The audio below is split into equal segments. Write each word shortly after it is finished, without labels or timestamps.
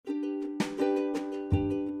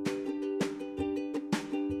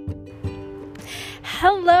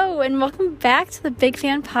Hello, and welcome back to the Big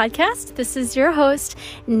Fan Podcast. This is your host,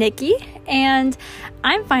 Nikki, and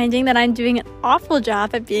I'm finding that I'm doing an awful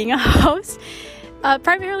job at being a host,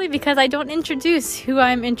 primarily because I don't introduce who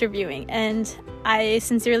I'm interviewing, and I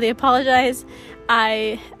sincerely apologize.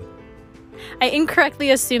 I incorrectly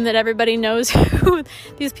assume that everybody knows who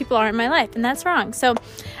these people are in my life, and that's wrong. So,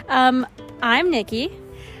 I'm Nikki.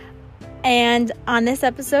 And on this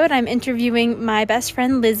episode, I'm interviewing my best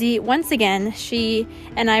friend, Lizzie, once again. She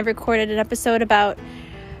and I recorded an episode about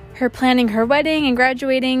her planning her wedding and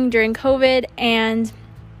graduating during COVID, and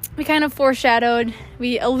we kind of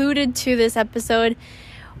we alluded to this episode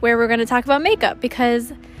where we're going to talk about makeup,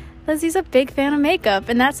 because Lizzie's a big fan of makeup,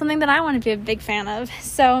 and that's something that I want to be a big fan of.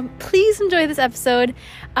 So please enjoy this episode.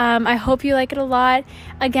 I hope you like it a lot.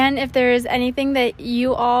 Again, if there is anything that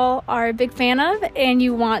you all are a big fan of and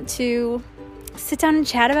you want to sit down and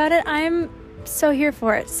chat about it, I'm so here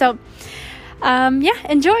for it. So,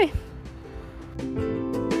 enjoy.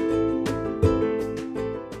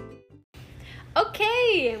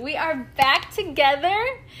 Okay, we are back together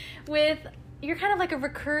with... You're kind of like a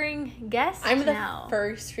recurring guest I'm now. The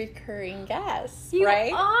first recurring guest, you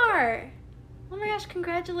right? You are. Oh my gosh,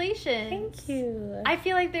 congratulations. Thank you. I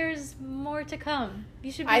feel like there's more to come.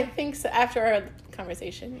 You should be... I think so, after our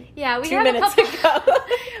conversation. Yeah, we 2 have minutes ago.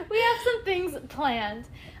 We have some things planned.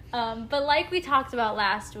 But like we talked about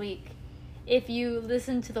last week, if you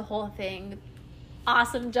listen to the whole thing,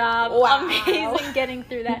 awesome job. Wow. Amazing getting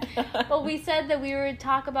through that. But we said that we would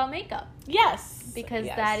talk about makeup. Yes. Because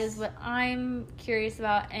that is what I'm curious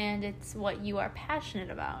about, and it's what you are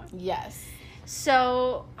passionate about. Yes.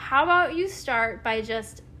 So how about you start by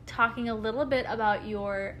just talking a little bit about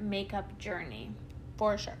your makeup journey?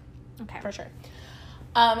 For sure. Okay. For sure.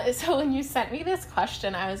 So when you sent me this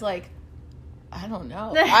question, I was like, I don't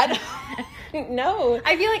know. I don't know.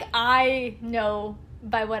 I feel like I know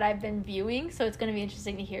by what I've been viewing, so it's going to be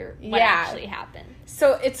interesting to hear what actually happened.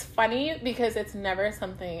 So it's funny because it's never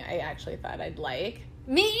something I actually thought I'd like.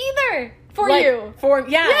 Me either. You.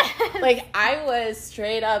 Yes. Like, I was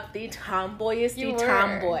straight up the tomboyest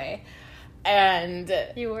tomboy. And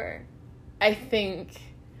you were. I think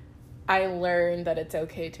I learned that it's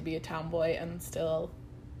okay to be a tomboy and still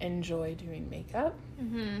enjoy doing makeup.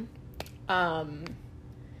 Mm-hmm.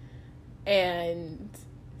 And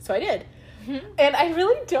so I did. Mm-hmm. And I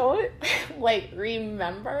really don't,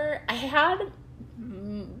 remember. I had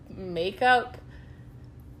makeup,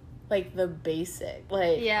 the basic.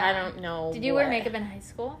 I don't know. Did you wear makeup in high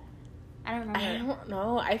school? I don't remember. I don't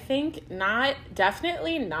know. I think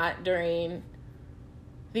definitely not during...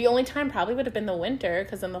 The only time probably would have been the winter,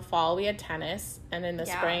 because in the fall we had tennis, and in the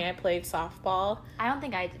spring I played softball. I don't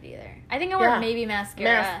think I did either. I think I wore maybe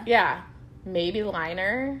mascara. Maybe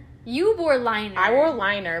liner. You wore liner. I wore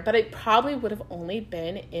liner, but it probably would have only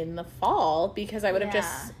been in the fall, because I would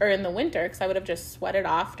have or in the winter, because I would have just sweated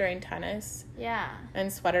off during tennis. Yeah.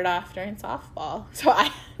 And sweated off during softball. So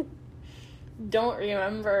I don't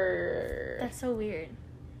remember. That's so weird.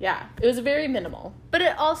 Yeah. It was very minimal. But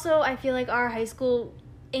it also, I feel like our high school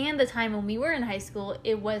and the time when we were in high school,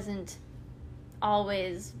 it wasn't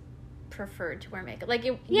always preferred to wear makeup.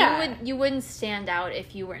 You wouldn't stand out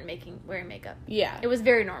if you weren't wearing makeup. Yeah. It was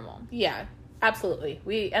very normal. Yeah.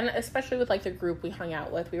 Absolutely. And especially with the group we hung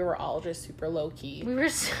out with, we were all just super low key. We were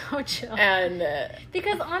so chill. And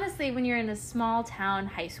because honestly, when you're in a small town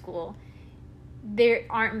high school, there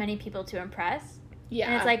aren't many people to impress. Yeah.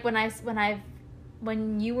 And it's like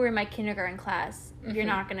when you were in my kindergarten class, mm-hmm. you're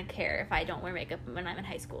not going to care if I don't wear makeup when I'm in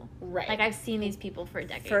high school. Right. I've seen these people for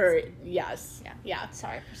decades. Yes. Yeah. Yeah.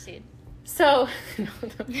 Sorry, proceed. So,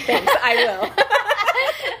 thanks, I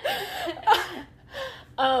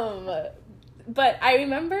will. But I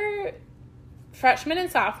remember freshman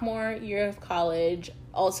and sophomore year of college,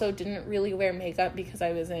 also didn't really wear makeup because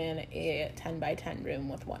I was in a 10 by 10 room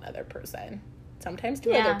with one other person. Sometimes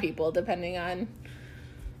two other people, depending on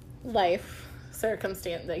life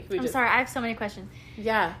circumstance. I'm sorry, I have so many questions.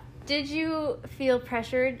 Yeah. Did you feel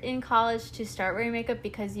pressured in college to start wearing makeup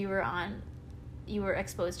because you were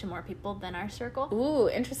exposed to more people than our circle? Ooh,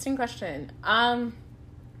 interesting question. I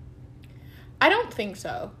don't think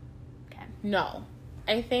so. Okay. No.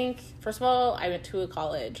 I think, first of all, I went to a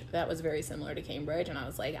college that was very similar to Cambridge, and I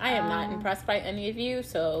was like, I am not impressed by any of you,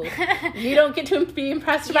 so you don't get to be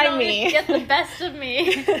impressed by me. You don't get the best of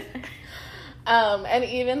me. And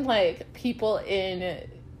even, people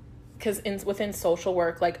within social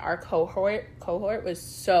work, our cohort was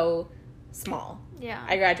so small. Yeah.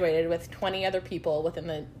 I graduated with 20 other people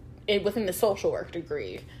within the social work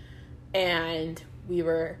degree, and we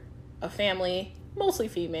were a family, mostly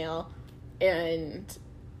female, and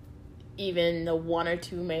even the one or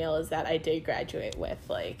two males that I did graduate with,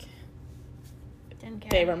 like, Didn't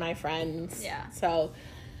care. they were my friends. Yeah. So,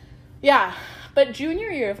 yeah. But junior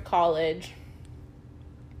year of college,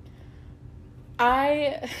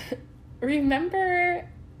 I remember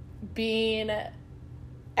being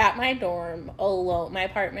at my dorm alone, my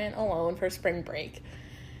apartment alone for spring break,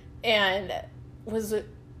 and was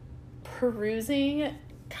perusing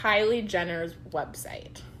Kylie Jenner's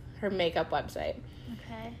website, her makeup website.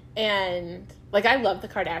 Okay. And, like, I love the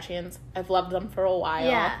Kardashians. I've loved them for a while.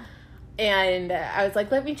 Yeah. And I was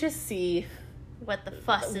like, let me just see What the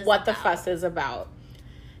fuss is about.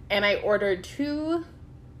 And I ordered 2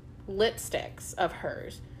 lipsticks of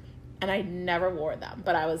hers, and I never wore them.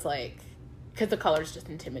 But I was like, because the colors just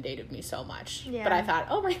intimidated me so much. Yeah. But I thought,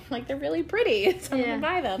 oh my, like, they're really pretty, so I'm gonna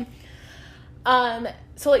buy them.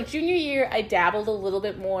 So, like, junior year, I dabbled a little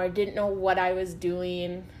bit more, didn't know what I was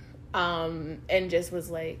doing, and just was,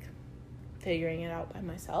 like, figuring it out by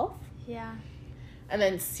myself. Yeah. And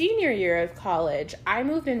then senior year of college, I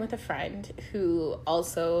moved in with a friend who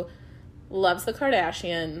also loves the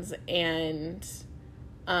Kardashians and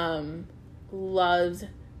loves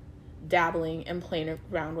dabbling and playing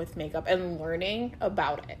around with makeup and learning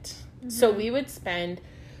about it. Mm-hmm. So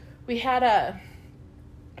we had a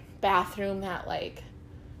bathroom that, like,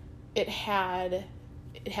 it had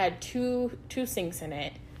two sinks in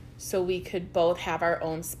it, so we could both have our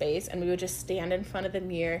own space, and we would just stand in front of the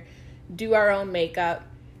mirror, do our own makeup,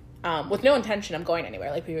 with no intention of going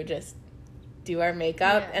anywhere. Like, we would just do our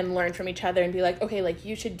makeup and learn from each other and be like, okay, like,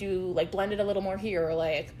 you should do, like, blend it a little more here, or,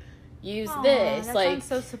 like, use this. That like, sounds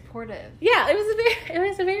so supportive. Yeah, it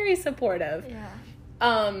was very supportive. Yeah.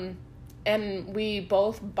 And we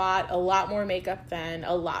both bought a lot more makeup then,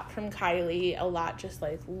 a lot from Kylie, a lot just,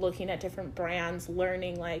 like, looking at different brands,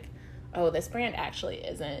 learning, like, oh, this brand actually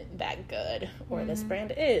isn't that good, or this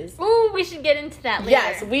brand is. Ooh, we should get into that later.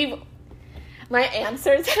 Yes, my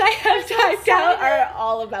answers that I have typed out are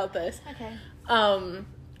all about this. Okay.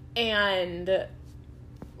 And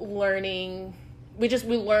learning, we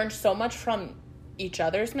learned so much from each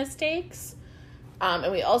other's mistakes.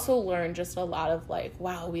 And we also learned just a lot of, like,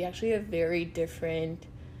 wow, we actually have very different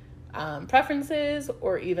preferences,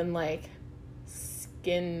 or even, like,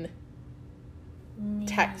 skin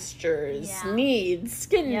textures, needs.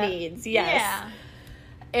 Yes. Yeah.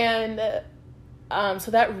 And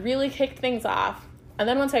so that really kicked things off. And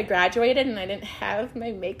then once I graduated and I didn't have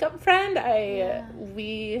my makeup friend,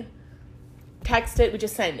 we texted,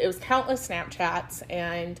 it was countless Snapchats,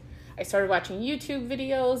 and I started watching YouTube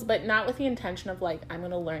videos, but not with the intention of, like, I'm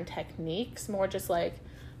going to learn techniques, more just, like,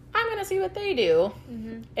 I'm going to see what they do,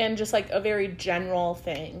 and just, like, a very general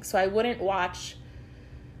thing. So I wouldn't watch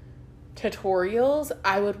tutorials.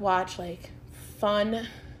 I would watch, like, fun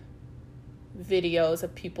videos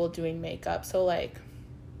of people doing makeup. So, like,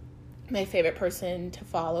 my favorite person to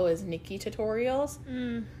follow is Nikki Tutorials,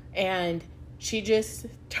 and she just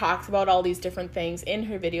talks about all these different things in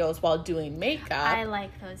her videos while doing makeup. I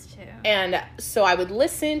like those too. And so I would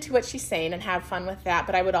listen to what she's saying and have fun with that,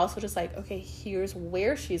 but I would also just, like, okay, here's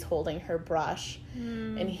where she's holding her brush,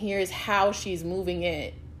 and here's how she's moving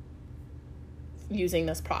it using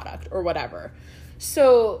this product or whatever.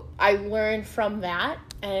 So I learned from that,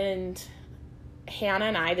 and Hannah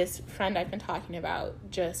and I, this friend I've been talking about,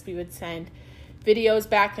 we would send videos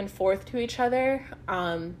back and forth to each other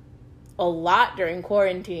a lot during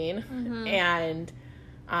quarantine, and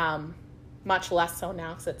much less so now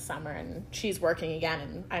because it's summer and she's working again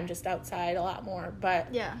and I'm just outside a lot more.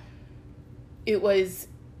 But it was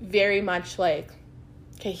very much like,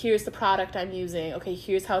 okay, here's the product I'm using. Okay,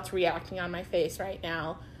 here's how it's reacting on my face right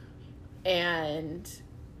now. And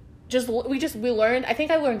we learned, I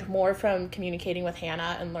think I learned more from communicating with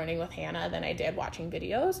Hannah and learning with Hannah than I did watching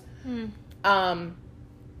videos.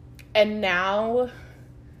 And now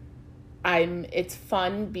it's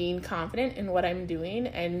fun being confident in what I'm doing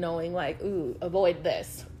and knowing, like, ooh, avoid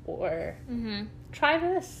this, or try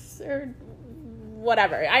this, or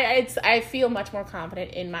whatever. I feel much more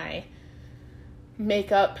confident in my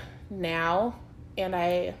makeup now, and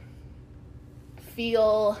I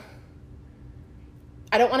feel,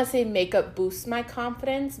 I don't want to say makeup boosts my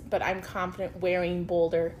confidence, but I'm confident wearing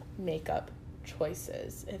bolder makeup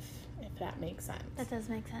choices, if that makes sense. That does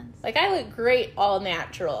make sense. Like, I look great all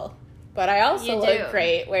natural, but I also look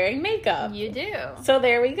great wearing makeup. You do. So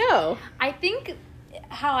there we go. I think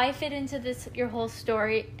how I fit into this, your whole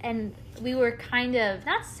story, and we were kind of,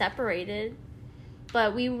 not separated,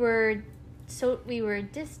 but we were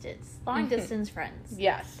long distance friends.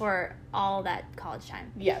 Yes. For all that college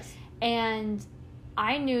time. Yes. And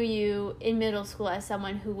I knew you in middle school as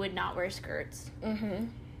someone who would not wear skirts.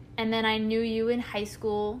 And then I knew you in high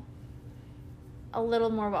school, a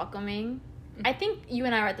little more welcoming. I think you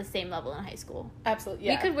and I were at the same level in high school. Absolutely,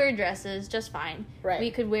 yeah. We could wear dresses just fine. Right.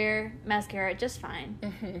 We could wear mascara just fine.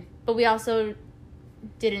 Mm-hmm. But we also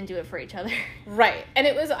didn't do it for each other. Right. And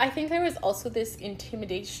I think there was also this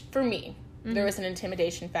intimidation, for me, there was an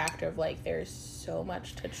intimidation factor of, like, there's so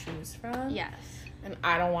much to choose from. Yes. And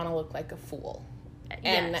I don't want to look like a fool.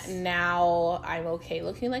 Yes. And now I'm okay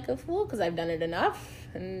looking like a fool because I've done it enough.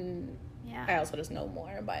 And yeah. I also just know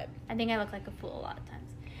more, but... I think I look like a fool a lot of times.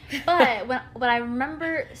 But what I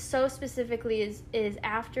remember so specifically is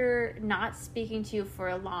after not speaking to you for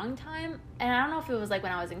a long time, and I don't know if it was like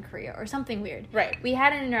when I was in Korea or something weird. Right. We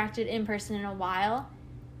hadn't interacted in person in a while,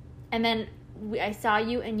 and then I saw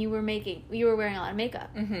you and you were wearing a lot of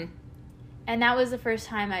makeup. Mm-hmm. And that was the first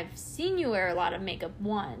time I've seen you wear a lot of makeup,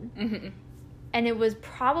 Mm-hmm. And it was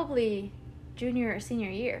probably junior or senior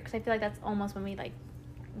year, because I feel like that's almost when we, like,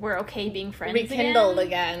 we're okay being friends Rekindled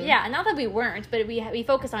again. Yeah, not that we weren't, but we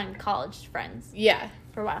focused on college friends. Yeah.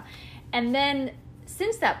 For a while. And then,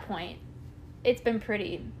 since that point, it's been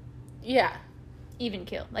pretty... Yeah. Even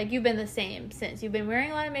keel. Like, you've been the same since. You've been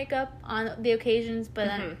wearing a lot of makeup on the occasions, but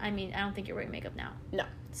then, I mean, I don't think you're wearing makeup now. No.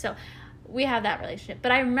 So, we have that relationship.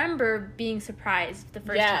 But I remember being surprised the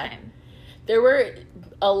first time. There were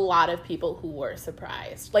a lot of people who were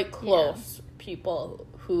surprised. Like, close people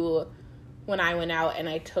who... When I went out and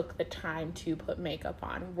I took the time to put makeup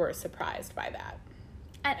on, were surprised by that.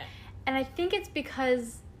 And I think it's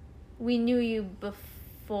because we knew you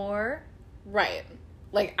before. Right.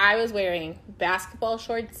 Like, I was wearing basketball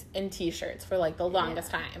shorts and t-shirts for, like, the longest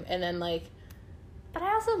time. And then, like... But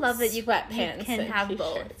I also love that you sweatpants can have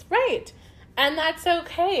t-shirts. both. Right. And that's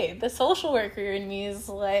okay. The social worker in me is,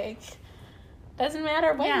 like... Doesn't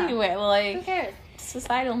matter what you wear. Like... Who cares?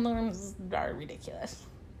 Societal norms are ridiculous.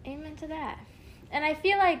 Amen to that. And I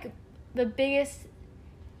feel like the biggest...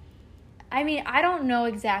 I mean, I don't know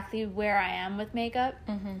exactly where I am with makeup.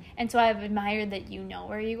 Mm-hmm. And so I've admired that you know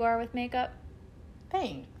where you are with makeup.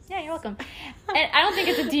 Thanks. Yeah, you're welcome. And I don't think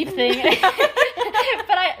it's a deep thing.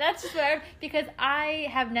 But that's just where... Because I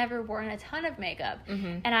have never worn a ton of makeup.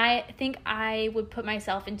 Mm-hmm. And I think I would put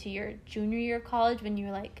myself into your junior year of college when you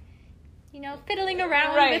were, like... You know, fiddling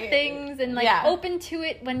around with things and, like, open to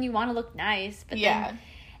it when you want to look nice. But then,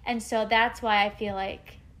 and so that's why I feel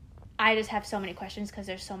like I just have so many questions because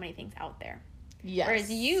there's so many things out there. Yes. Whereas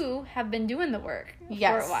you have been doing the work for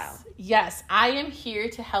a while. Yes. I am here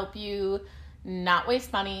to help you not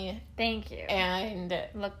waste money. Thank you. And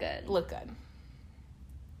look good. Look good.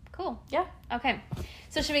 Cool. Yeah. Okay.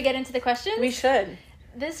 So should we get into the questions? We should.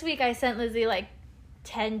 This week I sent Lizzie, like,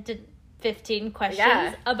 10 to 15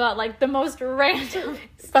 questions about, like, the most random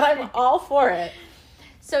but I'm all for it.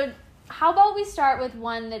 So how about we start with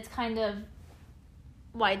one that's kind of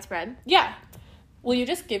widespread? Yeah. Will you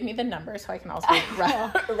just give me the number so I can also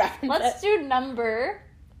reference Let's do number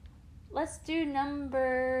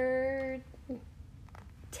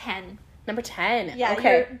 10. Number 10. Yeah,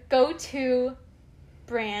 okay. Your go-to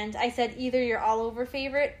brand. I said either your all-over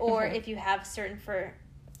favorite or if you have certain for...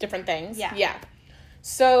 Different things. Yeah.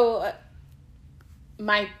 So...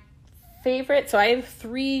 My favorite, so I have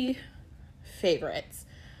 3 favorites.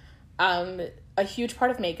 A huge part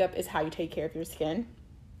of makeup is how you take care of your skin.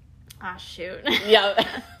 Ah, shoot. Yeah,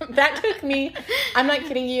 that took me, I'm not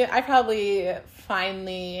kidding you, I probably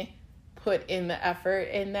finally put in the effort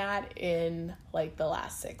in that in, like, the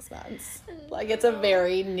last 6 months. Like, it's a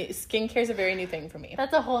very new, skincare is a very new thing for me.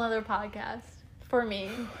 That's a whole other podcast for me.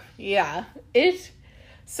 Yeah.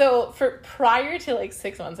 So, prior to, like,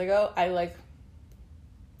 6 months ago, I, like,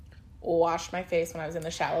 washed my face when I was in the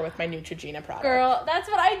shower with my Neutrogena product. Girl, that's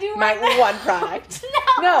what I do right now. My one product.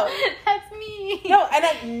 No. That's me. No,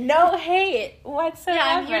 and no hate whatsoever.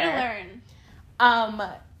 Yeah, I'm here to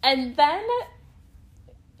learn. And then,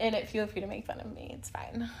 and feel free to make fun of me, it's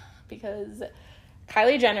fine. Because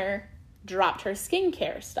Kylie Jenner dropped her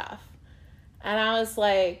skincare stuff. And I was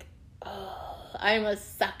like, oh, I'm a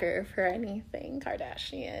sucker for anything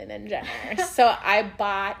Kardashian and Jenner. So I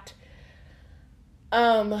bought...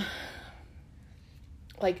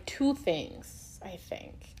 like 2 things, I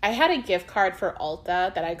think. I had a gift card for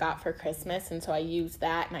Ulta that I got for Christmas, and so I used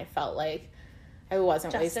that, and I felt like I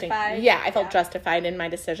wasn't wasting... Yeah, I felt justified in my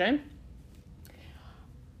decision.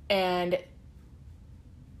 And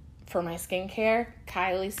for my skincare,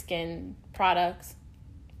 Kylie Skin products,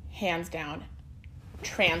 hands down,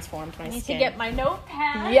 transformed my skin. I need to get my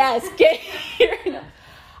notepad. Yes, get your notepad.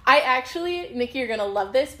 I actually, Nikki, you're going to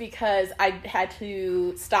love this because I had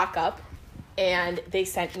to stock up and they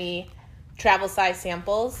sent me travel size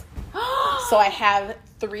samples. So I have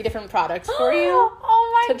 3 different products for you.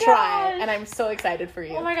 Oh to try, and I'm so excited for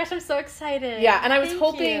you. Oh my gosh, I'm so excited. Yeah, and I was Thank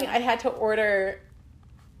hoping you. I had to order,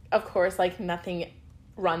 of course, like nothing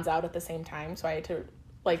runs out at the same time, so I had to,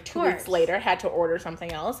 like 2 weeks later, had to order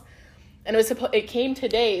something else. And it came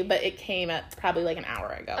today, but it came at probably like an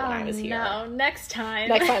hour ago when I was here. No, next time.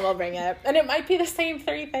 Next time I'll bring it. And it might be the same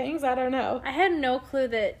 3 things, I don't know. I had no clue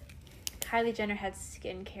that Kylie Jenner had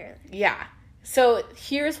skincare. Yeah. So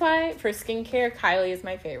here's why, for skincare, Kylie is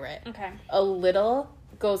my favorite. Okay. A little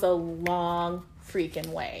goes a long freaking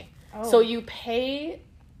way. Oh. So you pay,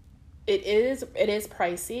 it is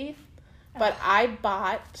pricey, but I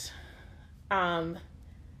bought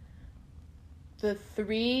the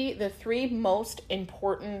three most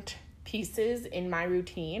important pieces in my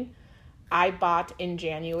routine I bought in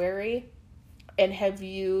January and have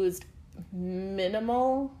used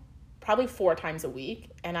minimal, probably 4 times a week,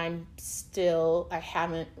 and I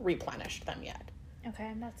haven't replenished them yet.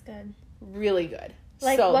 Okay, that's good. Really good.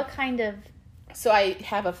 Like, so, what kind of... So I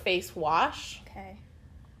have a face wash, Okay.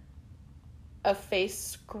 a face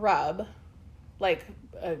scrub, like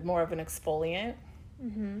more of an exfoliant,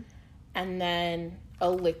 Mm-hmm. and then a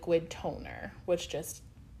liquid toner, which just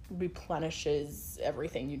replenishes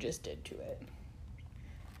everything you just did to it.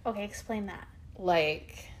 Okay, explain that.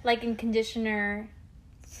 Like in conditioner,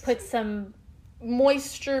 put some...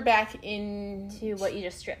 moisture back in... to what you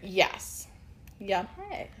just stripped. Yes. Yep.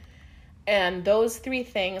 Okay. And those 3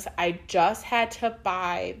 things, I just had to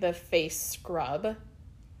buy the face scrub.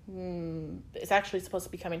 It's actually supposed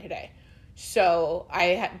to be coming today. So I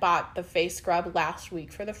had bought the face scrub last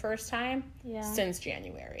week for the first time since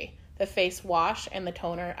January. The face wash and the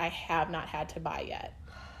toner I have not had to buy yet.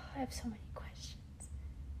 I have so many questions.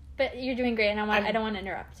 But you're doing great, and I don't want to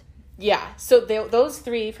interrupt. Yeah. So those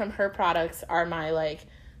 3 from her products are my, like,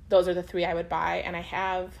 those are the 3 I would buy. And I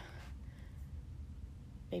have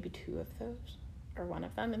maybe 2 of those or 1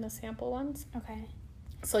 of them in the sample ones. Okay.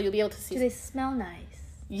 So you'll be able to see. Do they smell nice?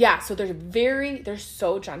 Yeah, so they're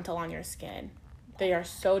so gentle on your skin. They are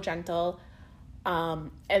so gentle.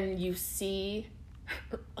 And you see,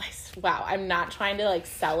 wow, I'm not trying to like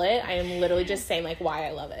sell it. I am literally just saying like why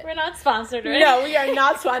I love it. We're not sponsored, right? No, we are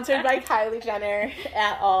not sponsored by Kylie Jenner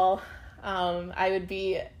at all. I would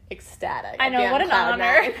be ecstatic. I know, what an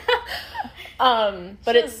honor.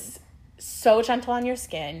 But it's so gentle on your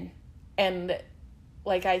skin. And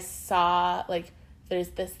like I saw, like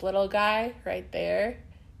there's this little guy right there.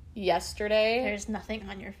 Yesterday There's nothing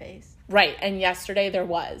on your face. Right, and yesterday there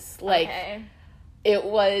was like it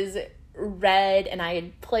was red, and I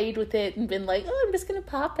had played with it and been like, oh, I'm just gonna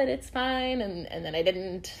pop it, it's fine, and then I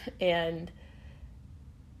didn't, and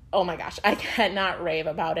oh my gosh, I cannot rave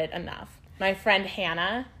about it enough. My friend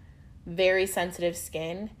Hannah, very sensitive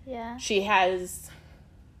skin. Yeah. She has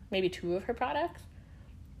maybe 2 of her products,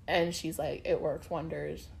 and she's like, it works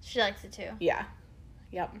wonders. She likes it too. Yeah.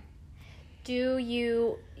 Yep. Do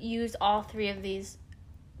you use all 3 of these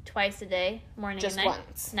twice a day, morning Just and night?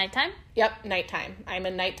 once. Nighttime? Yep, nighttime. I'm a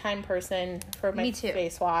nighttime person for my Me too.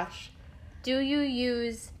 face wash. Do you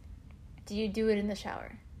do it in the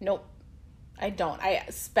shower? Nope, I don't. I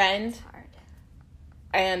spend, It's hard.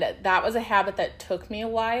 and that was a habit that took me a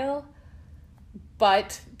while,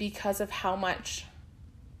 but because of how much,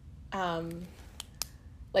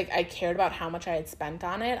 like I cared about how much I had spent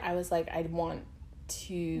on it, I was like, I want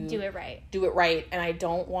to Do it right. And I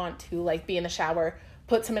don't want to like be in the shower,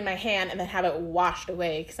 put some in my hand, and then have it washed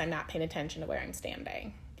away because I'm not paying attention to where I'm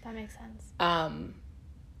standing. That makes sense.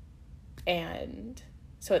 And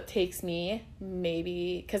so it takes me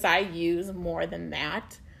maybe, because I use more than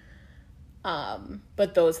that,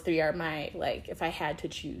 but those 3 are my, like, if I had to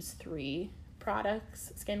choose 3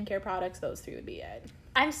 products, skincare products, those 3 would be it.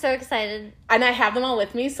 I'm so excited. And I have them all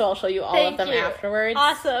with me, so I'll show you all of them afterwards.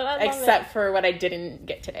 Awesome. I love except for what I didn't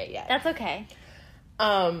get today yet. That's okay.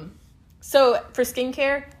 So for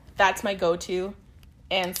skincare, that's my go-to.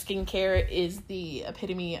 And skincare is the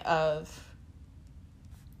epitome of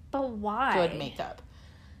But why? good makeup.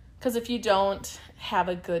 Because if you don't have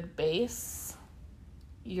a good base,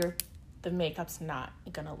 the makeup's not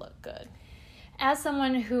gonna look good. As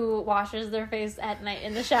someone who washes their face at night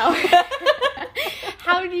in the shower,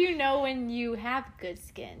 how do you know when you have good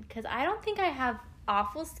skin? Because I don't think I have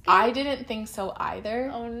awful skin. I didn't think so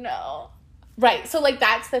either. Oh no. Right. So like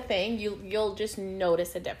that's the thing. You'll just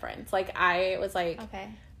notice a difference. Like I was like, Okay.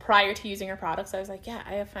 prior to using her products, I was like, yeah,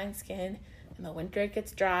 I have fine skin. In the winter it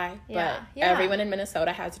gets dry, Yeah. but Yeah. everyone in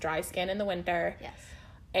Minnesota has dry skin in the winter. Yes.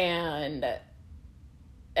 And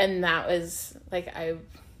that was like, I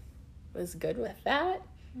was good with that.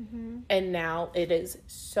 Mm-hmm. And now it is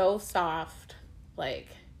so soft, like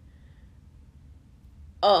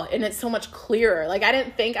oh, and it's so much clearer. Like, I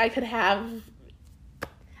didn't think I could have...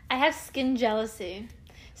 I have skin jealousy.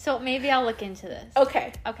 So maybe I'll look into this.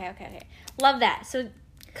 Okay. Okay. Love that. So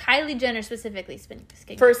Kylie Jenner specifically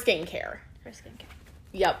skincare. For skincare.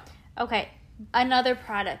 Yep. Okay. Another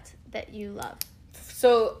product that you love.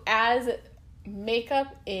 So as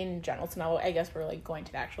makeup in general, so now I guess we're like going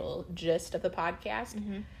to the actual gist of the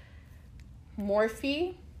podcast.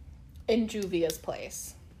 Morphe and Juvia's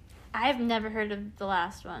Place. I've never heard of the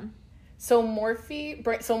last one. So Morphe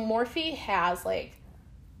has like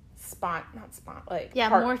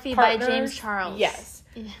Morphe by James Charles. Yes.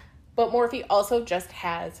 Yeah. But Morphe also just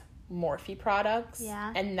has Morphe products.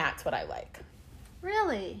 Yeah. And that's what I like.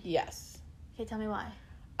 Really? Yes. Okay, tell me why.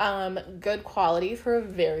 Good quality for a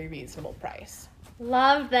very reasonable price.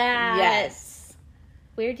 Love that. Yes.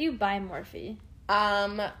 Where do you buy Morphe?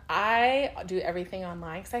 I do everything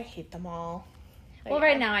online because I hate them all. Well,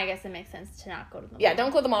 right now, I guess it makes sense to not go to the mall. Yeah,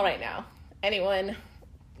 don't go to the mall right now. Anyone,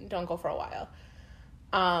 don't go for a while.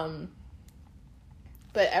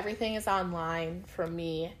 But everything is online for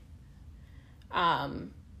me.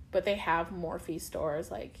 But they have Morphe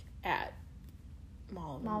stores like at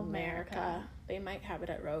Mall of America. They might have it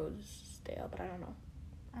at Rosedale, but I don't know.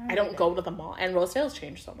 I don't go to the mall, and Rosedale's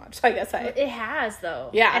changed so much. So I guess it has though.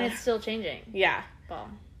 Yeah, and it's still changing. Yeah, well,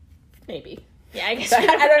 maybe. Yeah, I guess I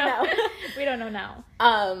don't know. We don't know now.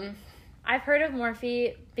 I've heard of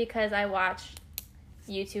Morphe because I watch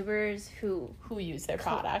YouTubers who use their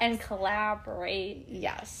products and collaborate.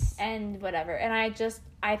 Yes, and whatever. And I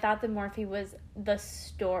thought that Morphe was the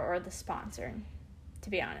store or the sponsor, to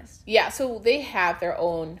be honest. Yeah, so they have their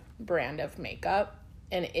own brand of makeup,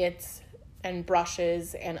 and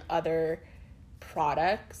brushes and other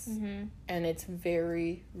products, and it's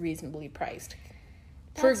very reasonably priced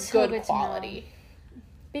for good quality.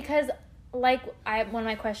 Because, one of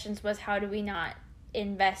my questions was, how do we not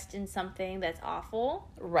invest in something that's awful?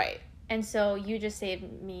 Right. And so you just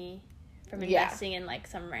saved me from investing in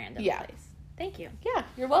some random place. Thank you. Yeah,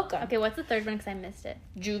 you're welcome. Okay, what's the third one? Because I missed it.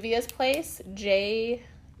 Juvia's Place. Juvias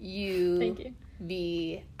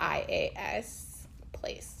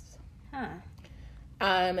Place. Huh.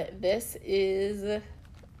 This is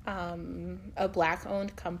a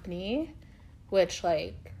Black-owned company, which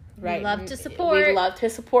we love to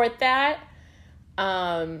support that.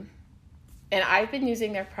 And I've been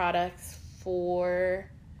using their products for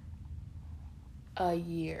a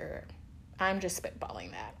year. I'm just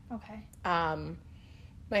spitballing that. Okay.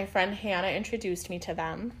 My friend Hannah introduced me to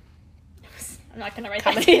them. I'm not gonna write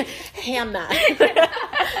that. Hannah.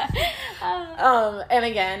 And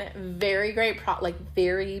again, very great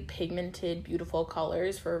very pigmented, beautiful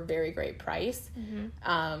colors for a very great price.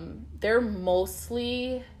 They're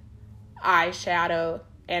mostly eyeshadow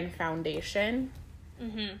and foundation.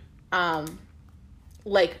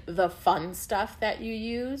 The fun stuff that you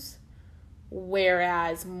use,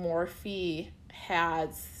 whereas Morphe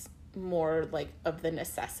has more of the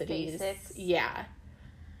necessities. Basics. Yeah.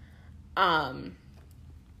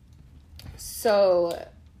 So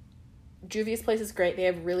Juvia's Place is great. They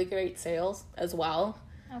have really great sales as well.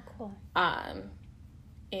 Oh, cool.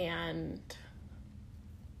 And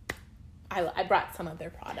I brought some of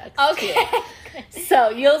their products. Okay. Too. So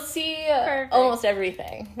you'll see Perfect. almost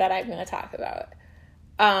everything that I'm going to talk about.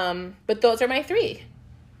 But those are my three.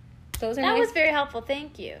 That was very helpful.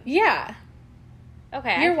 Thank you. Yeah.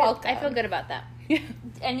 Okay. You're welcome. I feel good about that. Yeah.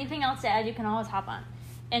 Anything else to add, you can always hop on.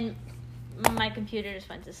 And my computer just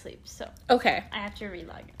went to sleep, so okay. I have to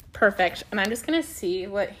relog it. Perfect. And I'm just going to see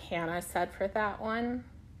what Hannah said for that one.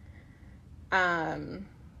 Oh,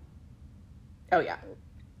 yeah.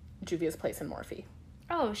 Juvia's Place and Morphe.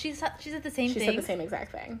 Oh, she's at the same thing? She said the same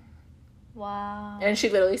exact thing. Wow. And she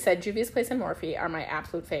literally said, Juvia's Place and Morphe are my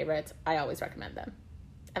absolute favorites. I always recommend them.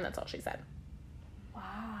 And that's all she said.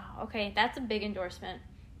 Wow. Okay, that's a big endorsement.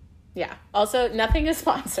 Yeah. Also, nothing is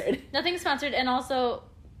sponsored. Nothing is sponsored, and also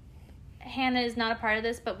Hannah is not a part of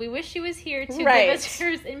this, but we wish she was here to give us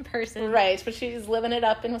hers in person. Right, but she's living it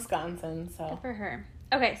up in Wisconsin, so. Good for her.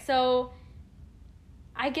 Okay, so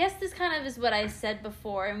I guess this kind of is what I said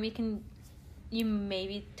before, and you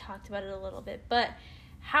maybe talked about it a little bit, but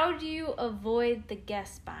how do you avoid the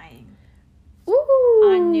guest buying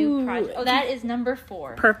on new projects? Oh, that is number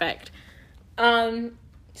 4. Perfect.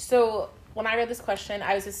 So when I read this question,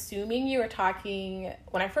 I was assuming you were talking,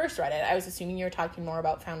 when I first read it, I was assuming you were talking more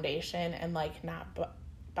about foundation and not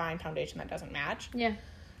buying foundation that doesn't match. Yeah.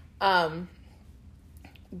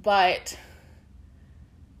 But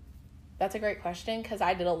that's a great question because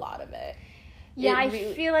I did a lot of it. Yeah, I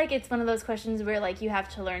feel like it's one of those questions where you have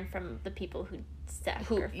to learn from the people who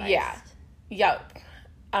sacrificed. Yep.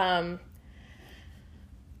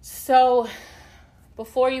 So,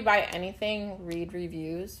 before you buy anything, read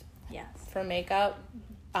reviews. Yes. For makeup.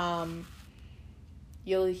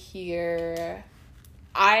 You'll hear...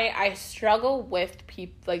 I struggle with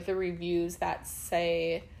like the reviews that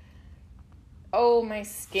say, oh, my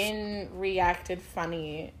skin reacted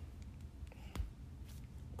funny.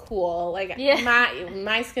 Cool. Like,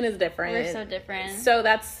 my skin is different. We're so different. So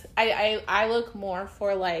that's... I look more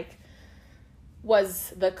for, like,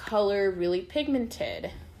 was the color really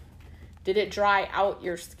pigmented? Did it dry out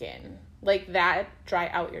your skin? Like, that dry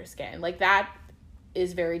out your skin. Like, that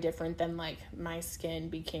is very different than, like, my skin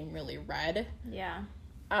became really red. Yeah.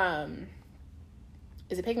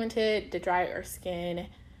 Is it pigmented? Did it dry out your skin?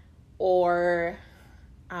 Or,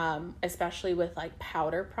 especially with, like,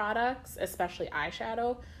 powder products, especially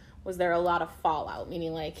eyeshadow, was there a lot of fallout?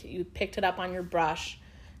 Meaning, like, you picked it up on your brush,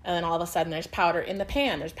 and then all of a sudden there's powder in the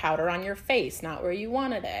pan. There's powder on your face, not where you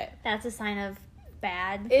wanted it. That's a sign of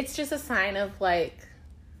bad. It's just a sign of, like...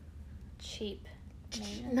 cheap.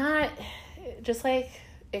 Not... just, like,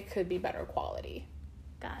 it could be better quality.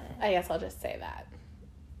 Got it. I guess I'll just say that.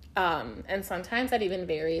 And sometimes that even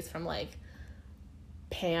varies from, like,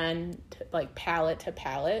 palette to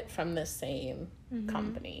palette from the same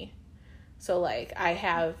company. So, like, I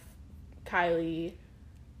have Kylie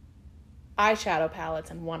eyeshadow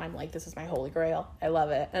palettes, and one I'm like, this is my holy grail. I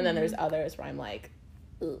love it. And then there's others where I'm like,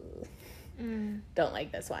 ugh, don't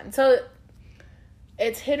like this one. So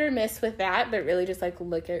it's hit or miss with that, but really just, like,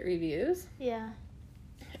 look at reviews. Yeah.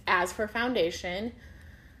 As for foundation,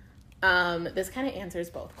 this kind of answers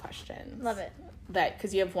both questions. Love it. That,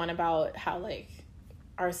 because you have one about how, like,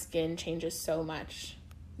 our skin changes so much.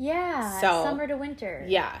 Yeah, So, summer to winter.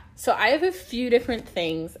 Yeah. So I have a few different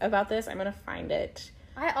things about this. I'm going to find it.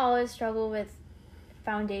 I always struggle with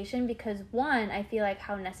foundation because, one, I feel like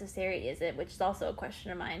how necessary is it, which is also a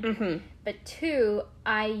question of mine. But two,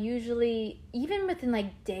 I usually, even within,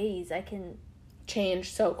 like, days, I can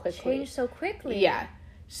Change so quickly. Yeah.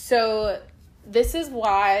 So this is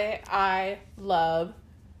why I love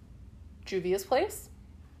Juvia's Place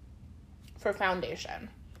for foundation.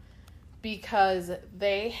 Because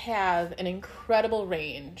they have an incredible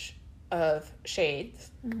range of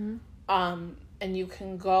shades. And you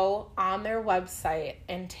can go on their website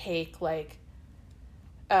and take, like,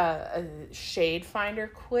 a shade finder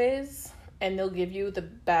quiz, and they'll give you the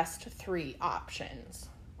best 3 options.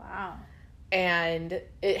 Wow. And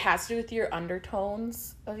it has to do with your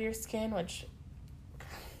undertones of your skin, which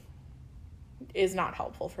is not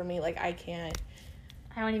helpful for me. Like, I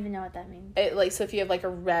don't even know what that means. So if you have, like, a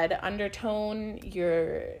red undertone,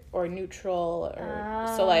 or neutral,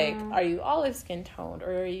 or... So, like, are you olive skin toned,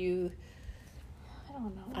 or are you...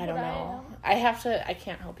 I don't know. I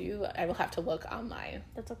can't help you. I will have to look online.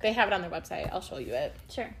 That's okay. They have it on their website. I'll show you it.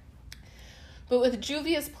 Sure. But with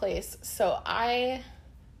Juvia's Place, so I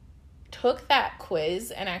took that quiz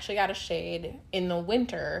and actually got a shade in the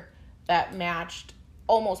winter that matched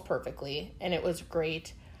almost perfectly, and it was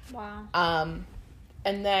great. Wow.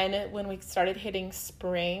 And then when we started hitting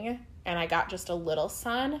spring and I got just a little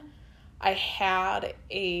sun, I had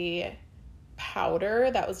a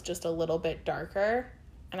powder that was just a little bit darker,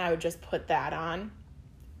 and I would just put that on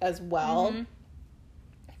as well,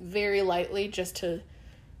 very lightly, just to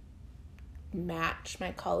match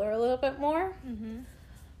my color a little bit more.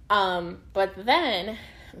 But then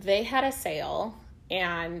they had a sale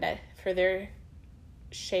and for their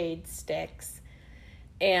shade sticks,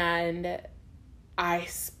 and I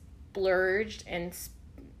splurged and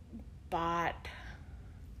bought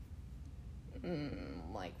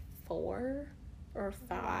like 4 or 5.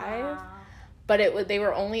 Wow. But they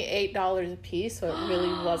were only $8 a piece, so it really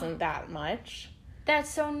wasn't that much. That's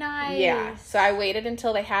so nice. Yeah. So I waited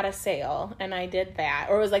until they had a sale, and I did that.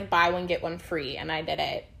 Or it was like buy one, get one free, and I did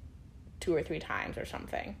it 2 or 3 times or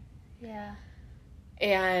something. Yeah.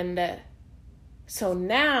 And so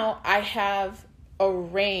now I have a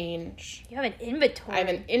range. You have an inventory. I have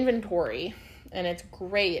an inventory, and it's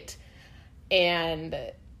great. And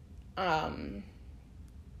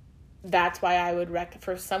that's why I would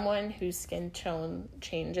for someone whose skin tone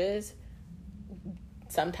changes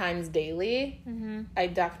sometimes daily, I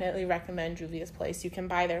definitely recommend Juvia's Place. You can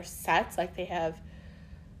buy their sets, like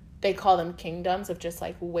they call them kingdoms of just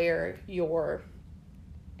like where your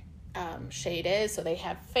shade is. So they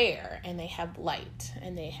have fair, and they have light,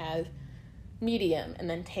 and they have medium, and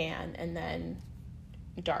then tan, and then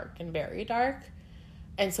dark and very dark.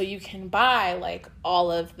 And so you can buy like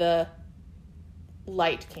all of the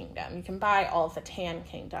light kingdom, you can buy all of the tan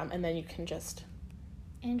kingdom, and then you can just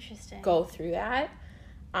go through that.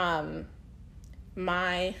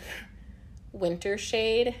 My winter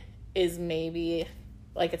shade is maybe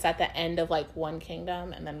like, it's at the end of, like, one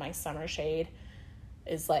kingdom, and then my summer shade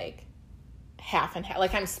is, like, half and half.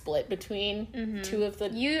 Like, I'm split between two of the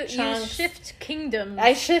chunks. You shift kingdoms.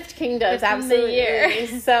 I shift kingdoms, absolutely. The year.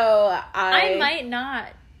 So, I might not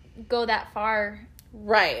go that far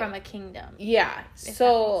from a kingdom. Yeah.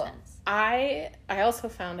 So, I also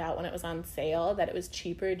found out when it was on sale that it was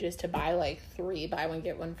cheaper just to buy, like, 3 buy one,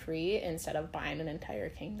 get one free instead of buying an entire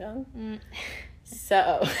kingdom.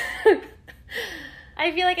 So...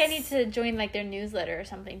 I feel like I need to join, like, their newsletter or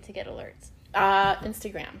something to get alerts.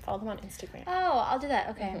 Instagram. Follow them on Instagram. Oh, I'll do that.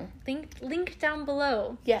 Okay. Link down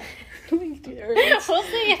below. Yeah. Link to We'll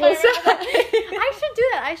see. I should do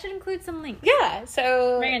that. I should include some links. Yeah.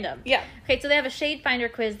 So random. Yeah. Okay, so they have a shade finder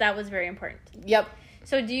quiz. That was very important. Yep.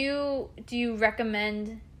 So do you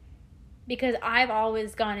recommend, because I've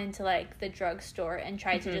always gone into, like, the drugstore and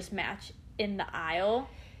tried to just match in the aisle.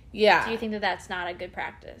 Yeah. Do you think that that's not a good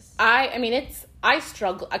practice? I mean, I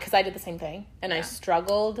struggle, because I did the same thing, and I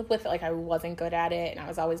struggled with it, like, I wasn't good at it, and I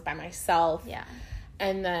was always by myself. Yeah.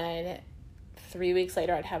 And then 3 weeks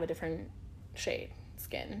later, I'd have a different shade of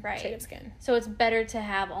skin. So it's better to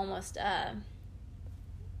have almost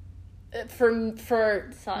for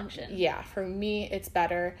selection. Yeah, for me, it's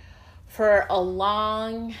better. For a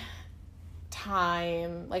long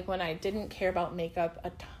time, like, when I didn't care about makeup a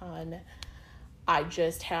ton, I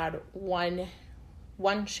just had one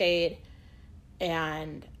shade,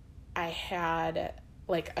 and I had,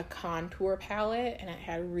 like, a contour palette, and it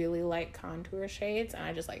had really light contour shades, and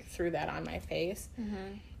I just, like, threw that on my face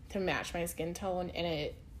to match my skin tone, and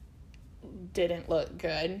it didn't look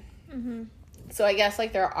good. So I guess,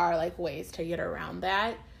 like, there are, like, ways to get around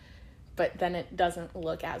that, but then it doesn't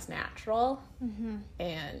look as natural.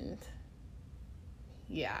 And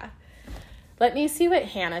yeah. Let me see what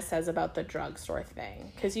Hannah says about the drugstore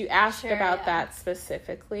thing, because you asked about that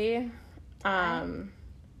specifically. While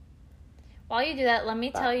you do that, let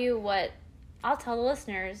me tell you what I'll tell the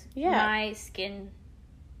listeners. My skin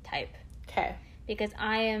type. Okay. Because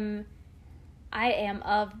I am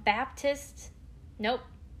of Baptist. Nope.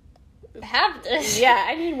 Baptist. Yeah,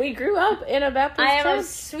 I mean, we grew up in a Baptist I am church. of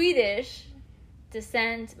Swedish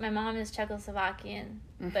descent. My mom is Czechoslovakian,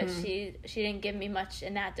 but she didn't give me much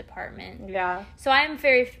in that department. Yeah. So I am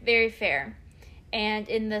very, very fair. And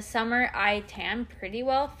in the summer, I tan pretty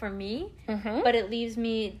well for me, but it leaves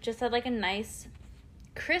me just at, like, a nice,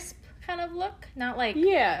 crisp kind of look. Not, like,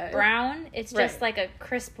 brown. It's just, like, a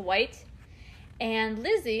crisp white. And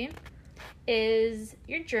Lizzie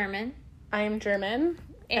you're German. I am German.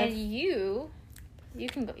 And you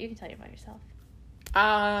can tell you about yourself.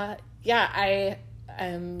 Yeah, I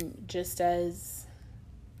am just as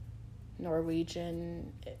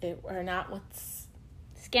Norwegian, or not, what's...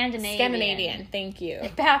 Scandinavian, thank you.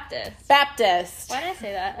 Baptist. Why did I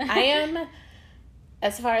say that? I am,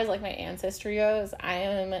 as far as, like, my ancestry goes, I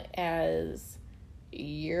am as,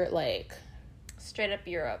 straight up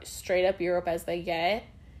Europe as they get.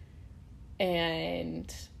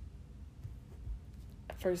 And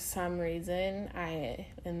for some reason,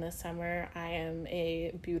 in the summer, I am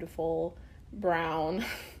a beautiful brown.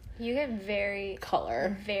 You get very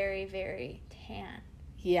color. Very, very tan.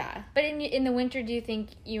 Yeah. But in the winter, do you think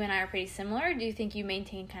you and I are pretty similar, or do you think you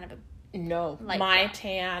maintain kind of a... No. My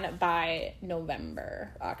tan by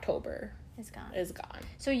November, October is gone.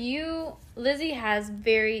 So Lizzie has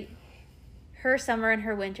her summer and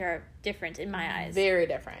her winter are different in my eyes. Very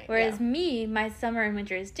different. Whereas me, my summer and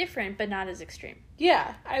winter is different, but not as extreme.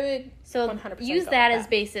 Yeah, I would 100% use that as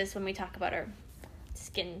basis when we talk about our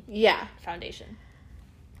skin foundation.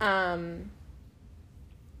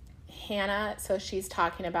 Hannah, so she's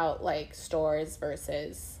talking about, like, stores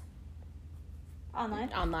versus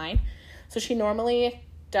online. So she normally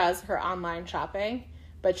does her online shopping,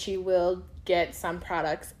 but she will get some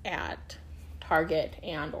products at Target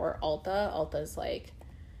and or Ulta. Ulta's, like,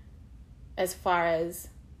 as far as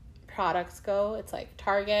products go, it's like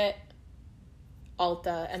Target,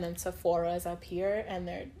 Ulta, and then Sephora's up here, and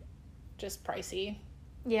they're just pricey.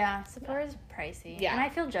 Yeah, Sephora's pricey. Yeah. And I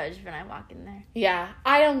feel judged when I walk in there. Yeah,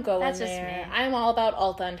 I don't go in there. That's just me. I'm all about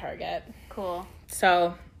Ulta and Target. Cool.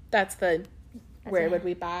 So that's where would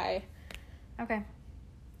we buy? Okay.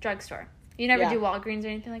 Drugstore. You never do Walgreens or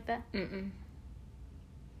anything like that? Mm-mm.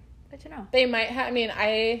 Good to know. They might have, I mean,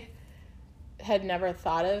 I had never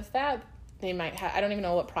thought of that. They might have, I don't even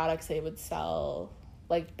know what products they would sell,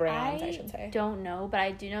 like brands, I should say. I don't know, but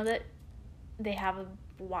I do know that they have a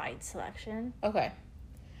wide selection. Okay.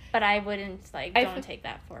 But I wouldn't, don't take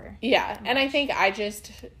that for... Yeah, much. And I think I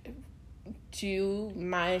just do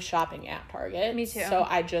my shopping at Target. Me too. So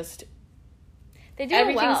I just... They do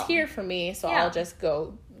everything's here for me, so yeah. I'll just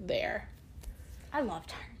go there. I love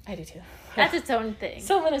Tarte. I do too. That's its own thing.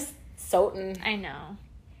 So Minnesotan. I know.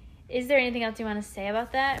 Is there anything else you want to say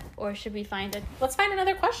about that? Or should we find a... Let's find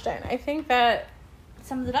another question. I think that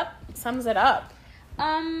Sums it up? Sums it up.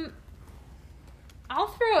 I'll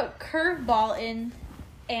throw a curveball in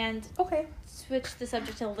and Okay. switch the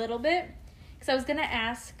subject a little bit. Because I was going to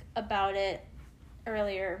ask about it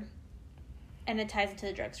earlier. And it ties into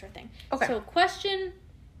the drugstore thing. Okay. So question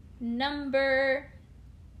number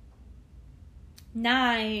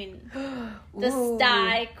 9. The Ooh.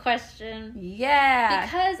 sty question. Yeah.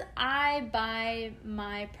 Because I buy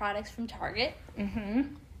my products from Target, Mm-hmm.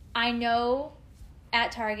 I know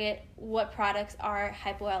at Target what products are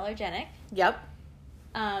hypoallergenic. Yep.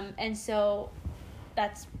 And so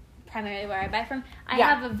that's primarily where I buy from. I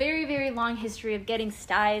Yeah. have a very, very long history of getting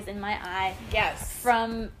styes in my eye Yes.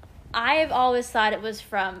 I've always thought it was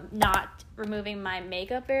from not removing my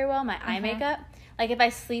makeup very well, my eye makeup. Like if I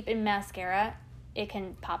sleep in mascara, it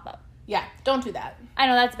can pop up. Yeah. Don't do that. I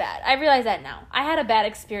know that's bad. I realize that now. I had a bad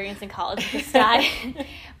experience in college with the sty.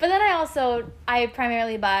 But then I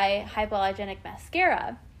primarily buy hypoallergenic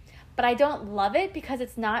mascara. But I don't love it because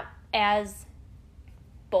it's not as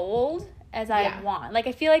bold as I want. Like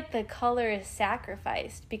I feel like the color is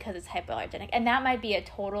sacrificed because it's hypoallergenic. And that might be a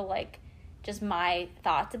total like just my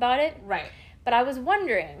thoughts about it. Right. But I was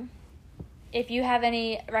wondering if you have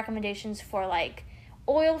any recommendations for like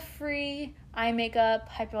oil-free eye makeup,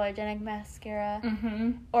 hypoallergenic mascara,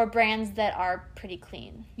 or brands that are pretty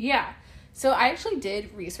clean. Yeah. So I actually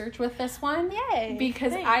did research with this one. Yay.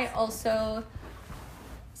 Because Thanks.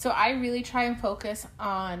 I really try and focus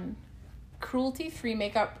on cruelty-free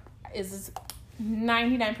makeup is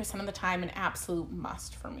 99% of the time an absolute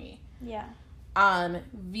must for me. Yeah.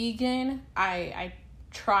 Vegan, I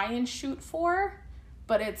try and shoot for,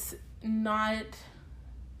 but it's not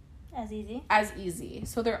as easy.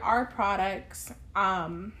 So there are products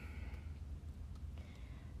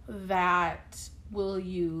that will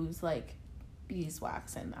use like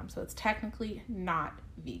beeswax in them, so it's technically not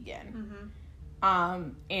vegan.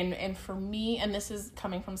 And for me, and this is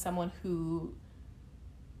coming from someone who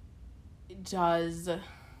does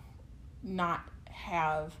not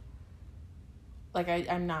have like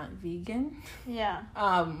I'm not vegan. Yeah.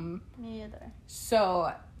 Me either.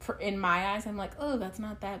 So in my eyes, I'm like, oh, that's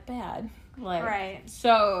not that bad. Like, right.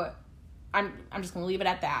 So I'm just gonna leave it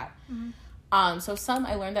at that. So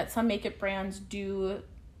I learned that some makeup brands do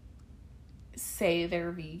say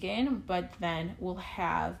they're vegan, but then will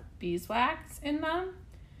have beeswax in them.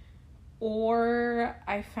 Or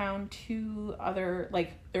I found 2 other,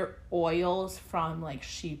 like, they're oils from, like,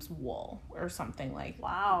 sheep's wool or something like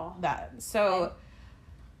that. So,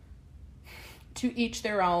 to each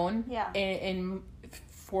their own. Yeah. And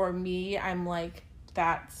for me, I'm like,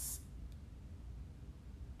 that's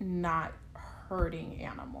not hurting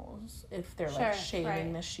animals if they're, like,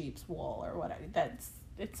 shaving the sheep's wool or whatever.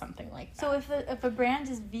 It's something like that. So if a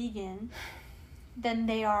brand is vegan, then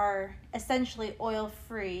they are essentially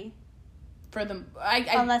oil-free. For them,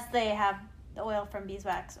 unless they have the oil from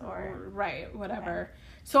beeswax or... Right, whatever. Okay.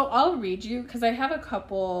 So I'll read you, because I have a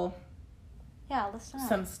couple... Yeah, listen up.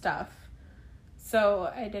 Some stuff.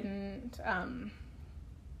 So I didn't... I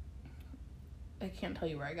can't tell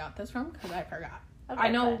you where I got this from, because I forgot. Okay, I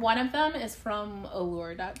know one of them is from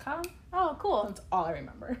Allure.com. Oh, cool. That's all I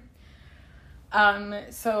remember.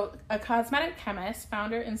 So a cosmetic chemist,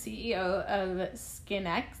 founder and CEO of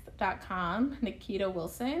Skinex.com, Nikita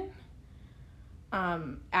Wilson...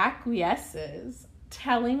 acquiesces,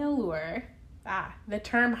 telling Allure the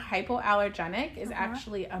term hypoallergenic is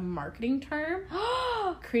actually a marketing term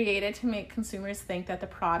created to make consumers think that the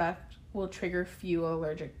product will trigger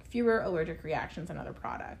fewer allergic reactions than other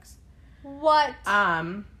products. What?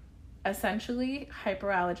 Essentially,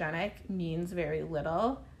 hyperallergenic means very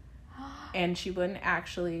little, and she wouldn't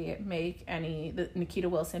actually make Nikita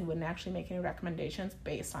Wilson wouldn't actually make any recommendations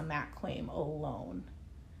based on that claim alone.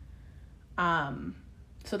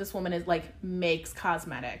 So this woman is like makes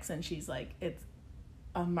cosmetics, and she's like, it's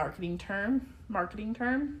a marketing term.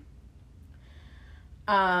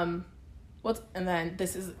 And then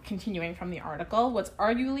this is continuing from the article. What's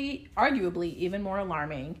arguably even more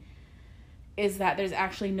alarming is that there's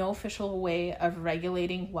actually no official way of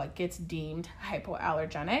regulating what gets deemed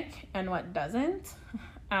hypoallergenic and what doesn't.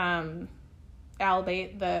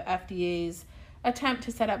 Albeit the FDA's attempt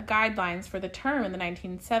to set up guidelines for the term in the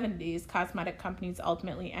 1970s, cosmetic companies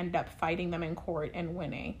ultimately end up fighting them in court and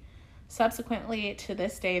winning. Subsequently, to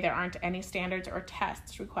this day, there aren't any standards or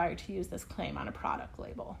tests required to use this claim on a product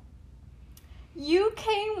label. You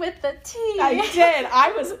came with the tea. I did.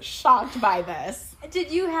 I was shocked by this.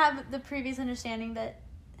 Did you have the previous understanding that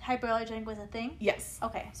hypoallergenic was a thing? Yes.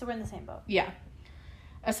 Okay, so we're in the same boat. Yeah.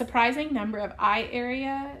 A surprising number of eye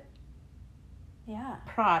area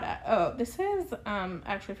product. Oh, this is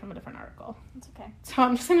actually from a different article. It's okay. So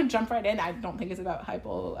I'm just going to jump right in. I don't think it's about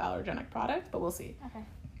hypoallergenic products, but we'll see. Okay.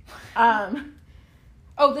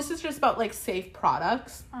 Oh, this is just about like safe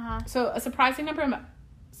products. Uh-huh. So a surprising number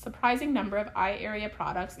of eye area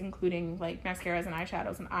products, including like mascaras and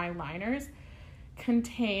eyeshadows and eyeliners,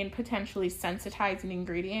 contain potentially sensitizing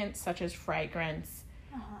ingredients such as fragrance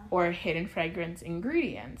or hidden fragrance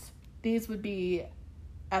ingredients. These would be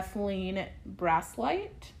ethylene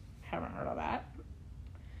brassylate, haven't heard of that,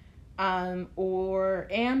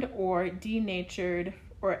 or denatured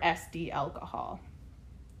or SD alcohol.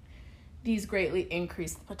 These greatly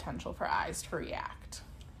increase the potential for eyes to react.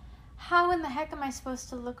 How in the heck am I supposed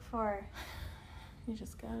to look for? You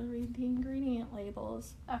just gotta read the ingredient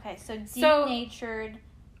labels. Okay, so denatured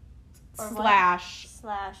slash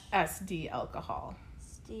SD alcohol.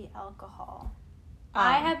 SD alcohol.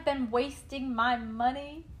 I have been wasting my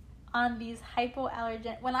money on these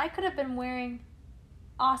hypoallergenic when I could have been wearing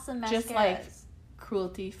awesome mascaras. Just like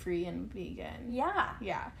cruelty-free and vegan. Yeah.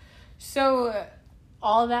 Yeah. So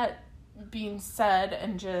all that being said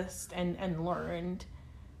and learned,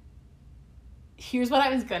 here's what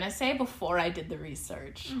I was gonna say before I did the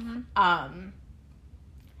research. Mm-hmm.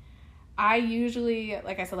 I usually,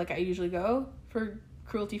 like I said, I usually go for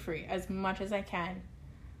cruelty-free as much as I can.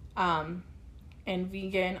 And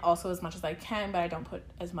vegan also as much as I can, but I don't put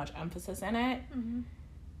as much emphasis in it. Mm-hmm.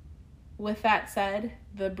 With that said,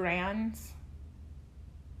 the brands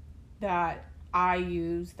that I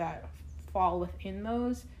use that fall within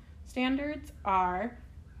those standards are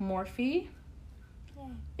Morphe,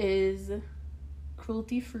 is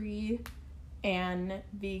cruelty-free and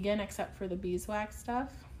vegan except for the beeswax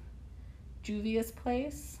stuff. Juvia's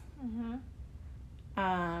Place,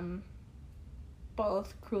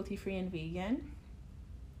 both cruelty-free and vegan.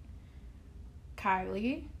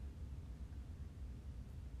 Kylie,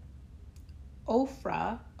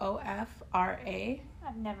 Ofra, O-F-R-A.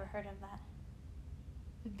 I've never heard of that.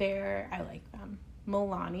 I like them.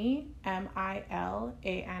 Milani, M-I-L-A-N-I,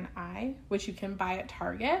 which you can buy at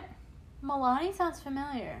Target. Milani sounds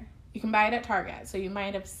familiar. You can buy it at Target, so you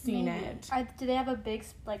might have seen it. Do they have a big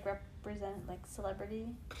celebrity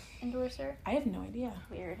endorser? I have no idea.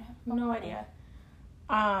 Weird. No idea.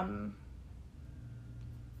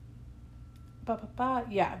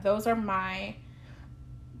 Yeah, those are my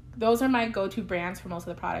go-to brands for most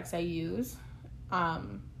of the products I use.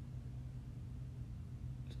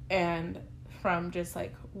 And from just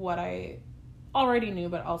like what I already knew,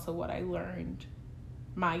 but also what I learned,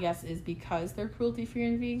 my guess is because they're cruelty-free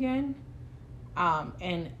and vegan,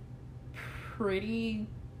 and pretty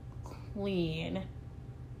clean,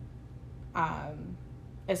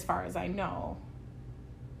 as far as I know,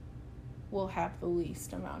 will have the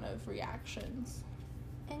least amount of reactions.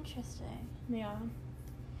 Interesting. Yeah.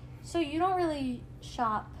 So you don't really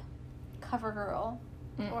shop CoverGirl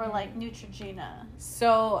or like Neutrogena?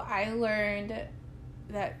 So I learned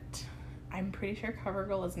that I'm pretty sure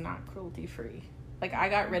CoverGirl is not cruelty-free. Like, I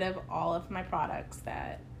got rid of all of my products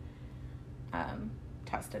that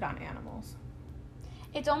tested on animals.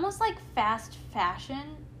 It's almost like fast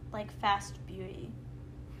fashion, like fast beauty.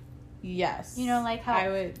 Yes. You know, like how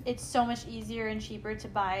it's so much easier and cheaper to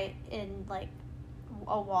buy in like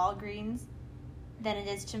a Walgreens than it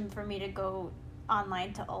is for me to go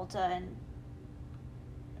online to Ulta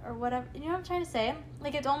or whatever. You know what I'm trying to say?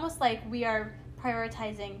 Like, it's almost like we are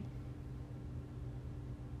prioritizing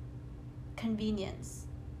convenience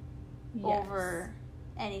over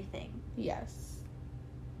anything. Yes.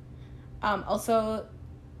 Also,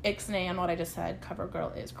 Ixnay on what I just said,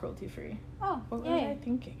 CoverGirl is cruelty-free. Oh, what was I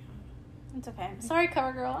thinking of? It's okay. Sorry,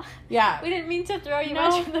 CoverGirl. Yeah. We didn't mean to throw you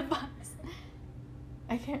under the bus.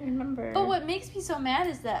 I can't remember. But what makes me so mad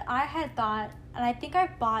is that I had thought, and I think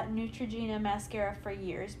I've bought Neutrogena mascara for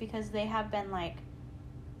years because they have been like,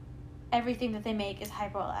 everything that they make is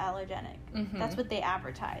hypoallergenic. Mm-hmm. That's what they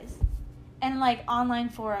advertise. And like online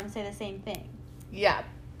forums say the same thing. Yeah.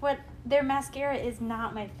 But their mascara is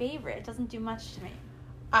not my favorite. It doesn't do much to me.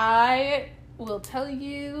 I will tell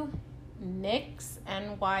you, NYX,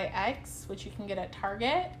 NYX, which you can get at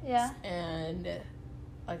Target. Yeah. And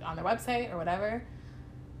like on their website or whatever.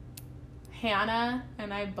 Hannah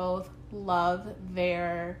and I both love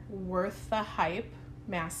their Worth the Hype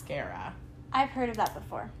mascara. I've heard of that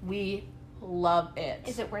before. We love it.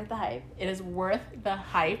 Is it worth the hype? It is worth the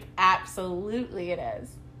hype. Absolutely it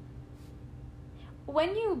is.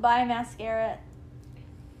 When you buy mascara,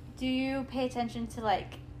 do you pay attention to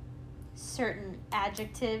like certain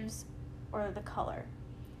adjectives or the color?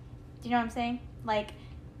 Do you know what I'm saying? Like,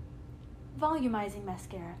 volumizing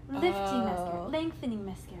mascara, lifting mascara, lengthening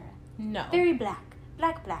mascara. No. Very black.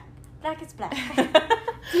 Black, black. Black is black.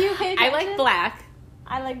 Do you pay attention? I like black.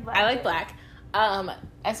 I like black. I like black.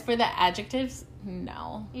 As for the adjectives,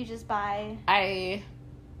 no. You just buy I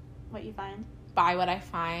what you find. buy what I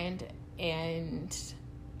find, and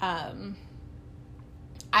I'm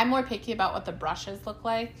more picky about what the brushes look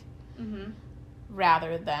like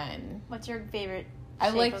rather than... What's your favorite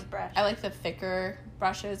of brush? I like the thicker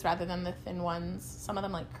brushes rather than the thin ones. Some of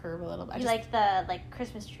them like curve a little bit. You like the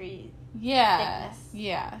Christmas tree thickness. thickness.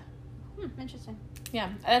 Yeah. Interesting. Yeah,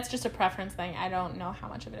 that's just a preference thing. I don't know how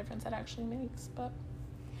much of a difference that actually makes, but...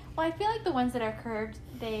 Well, I feel like the ones that are curved,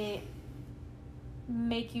 they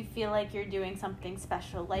make you feel like you're doing something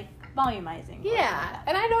special, like volumizing. Yeah,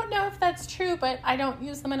 and I don't know if that's true, but I don't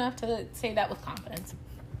use them enough to say that with confidence.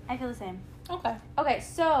 I feel the same. Okay. Okay,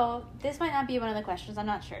 so this might not be one of the questions. I'm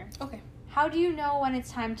not sure. Okay. How do you know when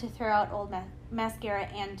it's time to throw out old mascara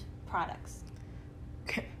and products?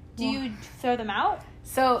 Okay. Do you throw them out?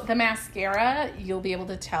 So the mascara, you'll be able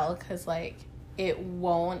to tell because, like, it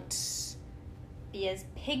won't be as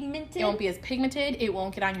pigmented. It won't be as pigmented. It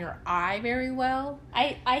won't get on your eye very well.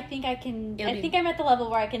 I think I can. I think I'm at the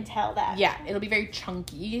level where I can tell that. Yeah, it'll be very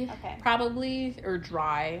chunky. Okay. Probably, or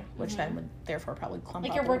dry, which then would therefore probably clump.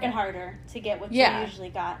 Like up you're working harder to get what you usually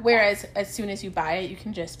got. Whereas as soon as you buy it, you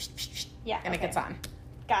can just and it gets on.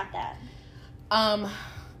 Got that.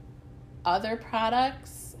 Other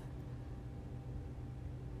products.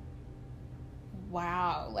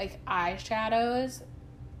 Wow, like eyeshadows.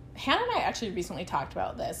 Hannah and I actually recently talked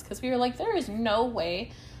about this because we were like, there is no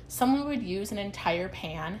way someone would use an entire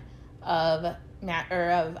pan of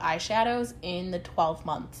eyeshadows in the 12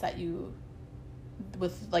 months that you,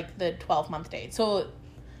 with like the 12-month date. So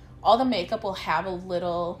all the makeup will have a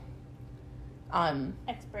little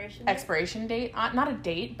expiration date, not a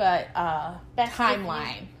date, but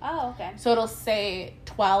timeline. Oh, okay. So it'll say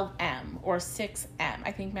 12M or 6M.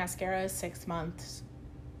 I think mascara is 6 months.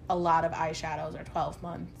 A lot of eyeshadows are 12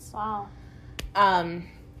 months. Wow. And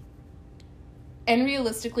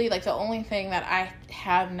realistically, like, the only thing that I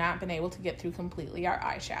have not been able to get through completely are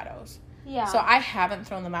eyeshadows. Yeah. So I haven't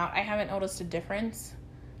thrown them out. I haven't noticed a difference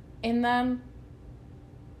in them.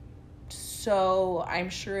 So I'm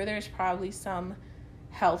sure there's probably some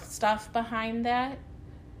health stuff behind that.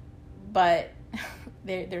 But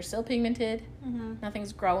they're still pigmented. Mm-hmm.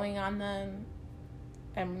 Nothing's growing on them.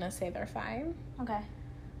 I'm going to say they're fine. Okay.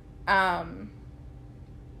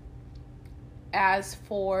 As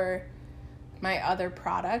for my other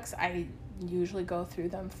products, I usually go through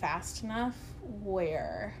them fast enough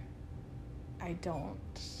where I don't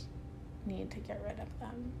need to get rid of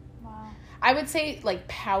them. Wow. I would say, like,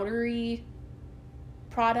 powdery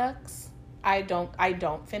products, I don't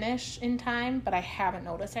finish in time, but I haven't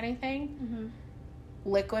noticed anything. Mm-hmm.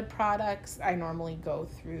 Liquid products, I normally go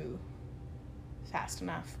through fast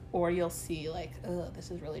enough, or you'll see, like, ugh,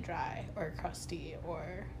 this is really dry or crusty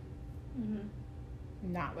or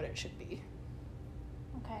not what it should be.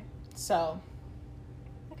 Okay. So.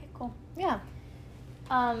 Okay, cool. Yeah.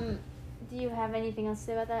 Do you have anything else to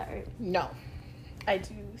say about that? Or? No. I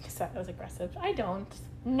do, because that was aggressive. I don't.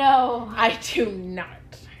 No. I do not.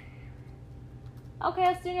 Okay,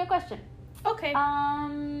 let's do another question. Okay.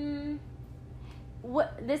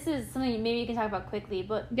 This is something maybe you can talk about quickly,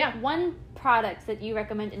 but yeah. One product that you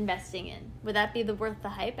recommend investing in, would that be the Worth the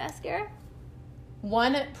Hype mascara?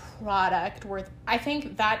 One product worth, I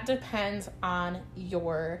think that depends on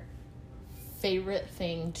your favorite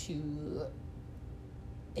thing to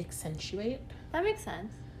accentuate. That makes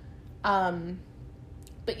sense.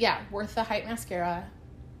 But yeah, Worth the Hype mascara.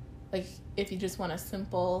 Like, if you just want a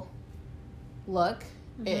simple look,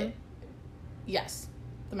 yes,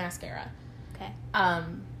 the mascara. Okay.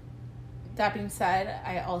 That being said,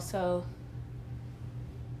 I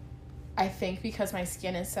think because my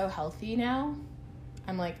skin is so healthy now,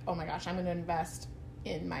 I'm like, oh my gosh, I'm going to invest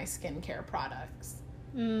in my skincare products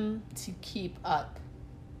to keep up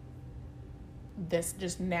this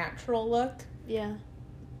just natural look. Yeah.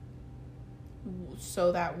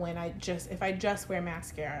 So that when if I just wear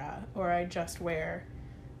mascara or I just wear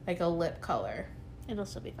like a lip color, it'll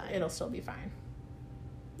still be fine. It'll still be fine.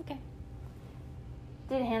 Okay.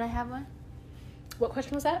 Did Hannah have one? What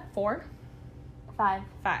question was that? 4? 5.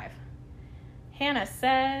 Hannah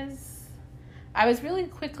says, I was really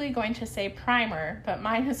quickly going to say primer, but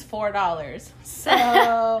mine is $4.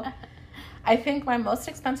 So I think my most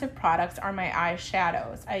expensive products are my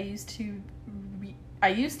eyeshadows. I used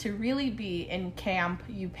to really be in camp,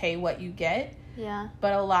 you pay what you get. Yeah.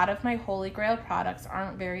 But a lot of my Holy Grail products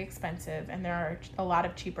aren't very expensive, and there are a lot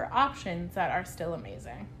of cheaper options that are still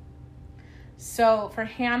amazing. So for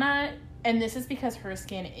Hannah, and this is because her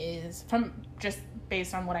skin is, from just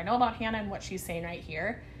based on what I know about Hannah and what she's saying right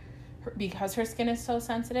here, because her skin is so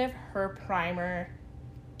sensitive, her primer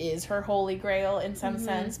is her Holy Grail in some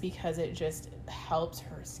sense, because it just helps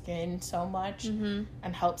her skin so much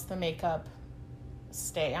and helps the makeup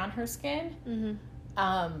stay on her skin.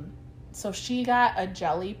 So she got a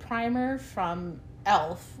jelly primer from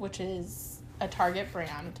e.l.f., which is a Target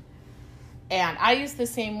brand, and I use the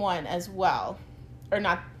same one as well, or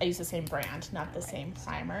not, I use the same brand, not the same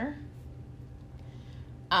primer.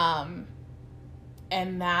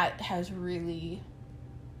 And that has really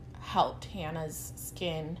helped Hannah's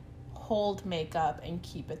skin hold makeup and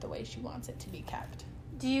keep it the way she wants it to be kept.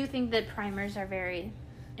 Do you think that primers are very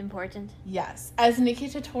important? Yes. As Nikki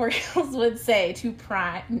Tutorials would say,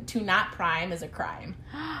 to not prime is a crime.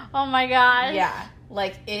 Oh my gosh. Yeah.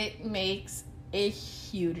 Like, it makes a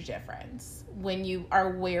huge difference when you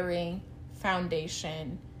are wearing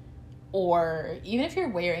foundation, or even if you're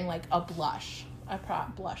wearing like a blush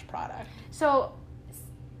product. So,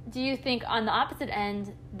 do you think on the opposite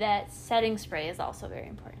end that setting spray is also very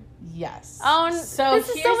important? Yes. Oh, so this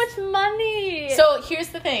is so much money. So here's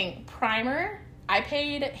the thing. Primer,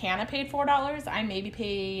 Hannah paid $4.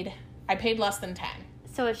 I paid less than $10.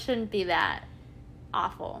 So it shouldn't be that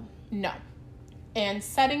awful. No. And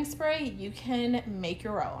setting spray, you can make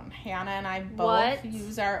your own. Hannah and I both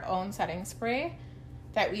use our own setting spray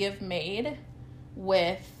that we have made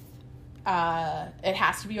with, it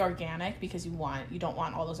has to be organic because you don't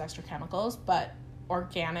want all those extra chemicals, but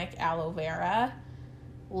organic aloe vera,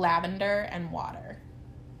 lavender, and water.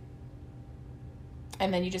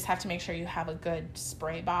 And then you just have to make sure you have a good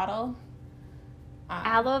spray bottle.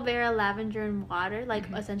 Aloe vera, lavender, and water, like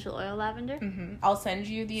essential oil lavender. I'll send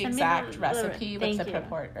you the exact recipe with the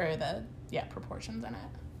Thank proportions in it.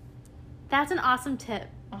 That's an awesome tip.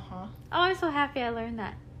 Oh, I'm so happy I learned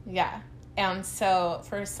that. Yeah. And so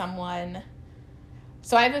for someone,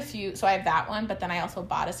 so I have that one, but then I also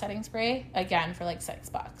bought a setting spray again for like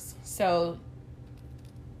 $6. So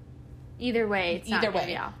either way, it's not gonna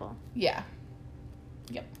be awful. Yeah.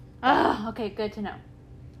 Yep. Oh, okay, good to know.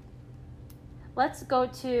 Let's go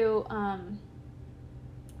to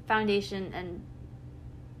foundation and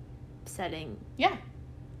setting. Yeah.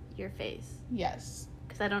 Your face. Yes.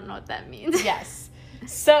 Because I don't know what that means. Yes.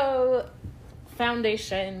 So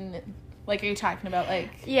foundation, like, are you talking about like?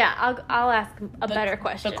 Yeah, I'll ask a better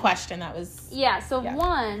question. The question that was. Yeah. So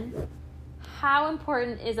one, how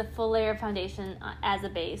important is a full layer of foundation as a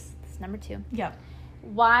base? That's number 2. Yep.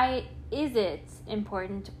 Why is it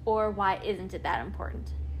important, or why isn't it that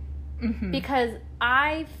important? Because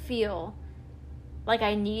I feel like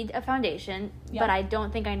I need a foundation, but I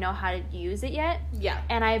don't think I know how to use it yet. Yeah.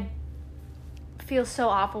 And I feel so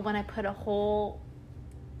awful when I put a whole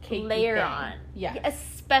cakey layer thing on. Yeah.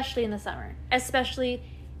 Especially in the summer. Especially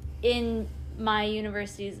in my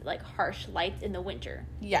university's like harsh lights in the winter.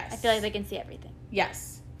 Yes. I feel like I can see everything.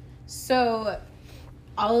 Yes. So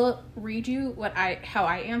I'll read you how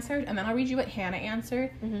I answered, and then I'll read you what Hannah answered,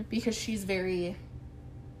 because she's very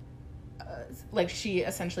she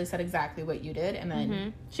essentially said exactly what you did, and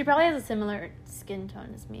then she probably has a similar skin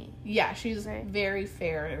tone as me. Yeah, she's very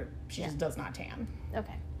fair. She just does not tan.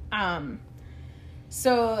 Okay.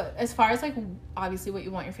 So as far as like obviously what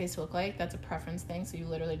you want your face to look like, that's a preference thing. So you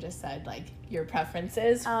literally just said like your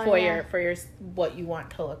preferences for your what you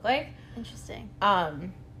want to look like. Interesting.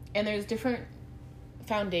 And there's different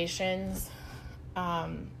foundations.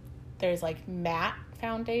 There's like matte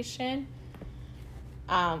foundation,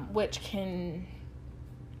 which can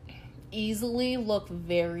easily look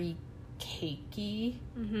very cakey.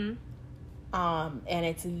 And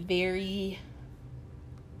it's very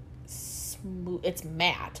smooth. It's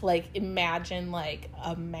matte. Like, imagine like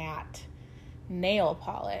a matte nail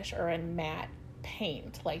polish or a matte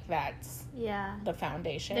paint. Like, that's the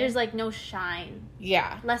foundation. There's like no shine.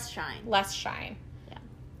 Yeah. Less shine. Yeah.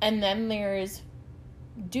 And then there's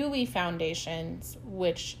dewy foundations,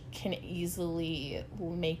 which can easily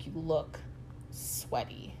make you look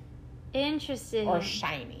sweaty. Interesting. Or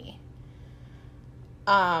shiny.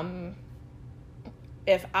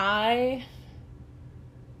 If I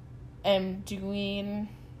am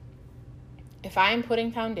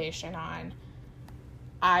putting foundation on,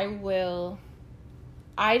 I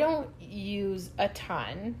don't use a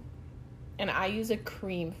ton, and I use a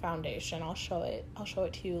cream foundation. I'll show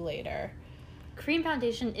it to you later. Cream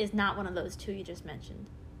foundation is not one of those two you just mentioned.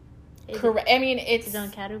 Correct. I mean, it's its own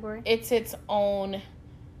category. It's its own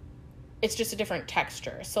it's just a different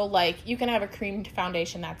texture. So, like, you can have a cream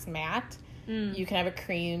foundation that's matte. You can have a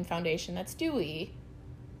cream foundation that's dewy.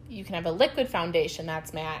 You can have a liquid foundation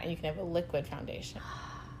that's matte, and you can have a liquid foundation.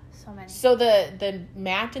 So many. So the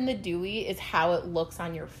matte and the dewy is how it looks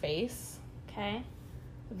on your face. Okay.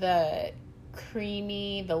 The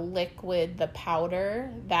creamy, the liquid, the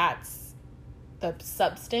powder, that's the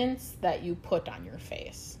substance that you put on your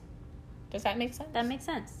face. Does that make sense? That makes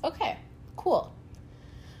sense. Okay, cool.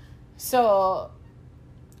 So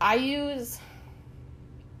I use...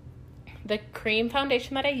 The cream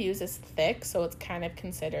foundation that I use is thick, so it's kind of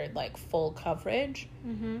considered, like, full coverage.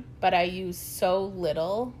 Mm-hmm. But I use so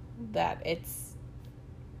little that it's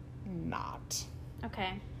not.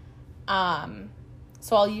 Okay.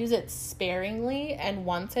 So I'll use it sparingly, and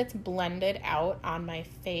once it's blended out on my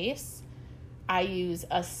face, I use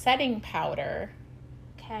a setting powder.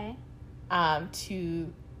 Okay.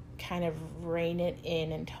 To kind of rein it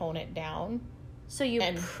in and tone it down. So you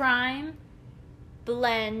prime,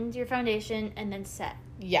 blend your foundation, and then set.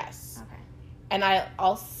 Yes. Okay. And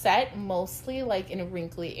I'll set mostly, like, in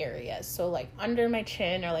wrinkly areas. So, like, under my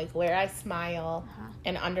chin, or, like, where I smile,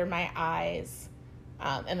 and under my eyes,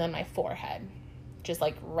 and then my forehead. Just,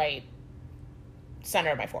 like, right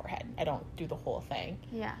center of my forehead. I don't do the whole thing.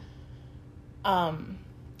 Yeah.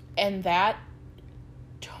 And that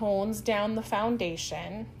tones down the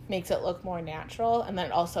foundation, makes it look more natural, and then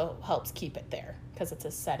it also helps keep it there, because it's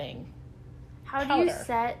a setting How powder. do you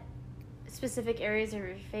set specific areas of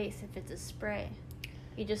your face if it's a spray?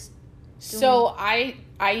 You just... So I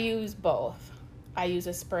use both. I use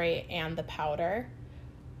a spray and the powder.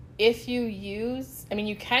 If you use... I mean,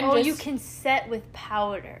 you can just... Oh, you can set with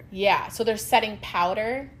powder. Yeah, so there's setting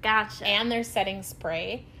powder. Gotcha. And there's setting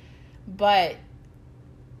spray. But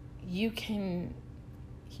you can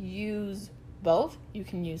use both. You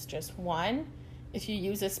can use just one. If you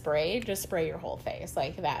use a spray, just spray your whole face.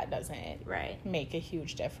 Like, that doesn't make a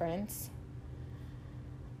huge difference.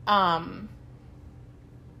 But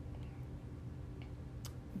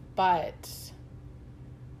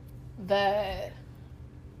the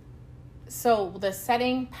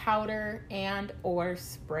setting powder and or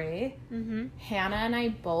spray, Hannah and I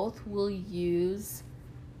both will use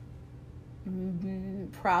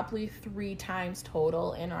probably 3 times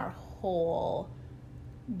total in our whole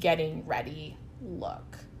getting ready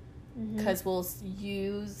look. Because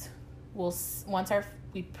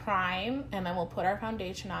we prime, and then we'll put our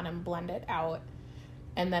foundation on and blend it out,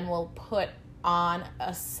 and then we'll put on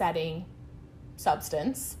a setting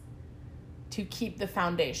substance to keep the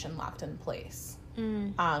foundation locked in place.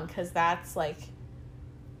 Because that's, like,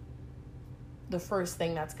 the first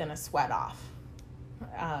thing that's gonna sweat off.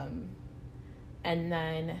 And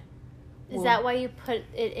then is that why you put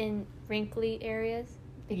it in wrinkly areas?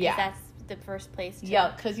 Because that's the first place to...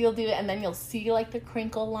 Yeah, because you'll do it, and then you'll see, like, the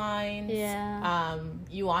crinkle lines. Yeah.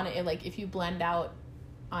 You want it, like, if you blend out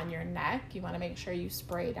on your neck, you want to make sure you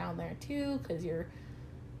spray down there, too, because you're,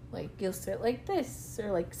 like, you'll sit like this,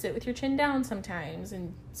 or, like, sit with your chin down sometimes,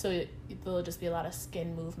 and so there'll just be a lot of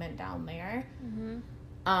skin movement down there.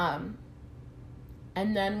 And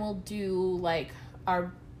then we'll do, like,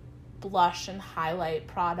 our blush and highlight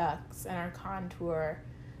products and our contour,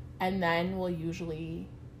 and then we'll usually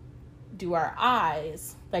do our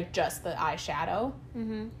eyes, like just the eyeshadow,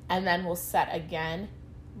 and then we'll set again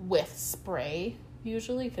with spray,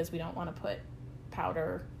 usually, because we don't want to put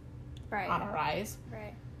powder on our eyes.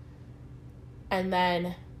 Right. And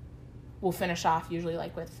then we'll finish off usually,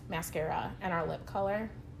 like, with mascara and our lip color,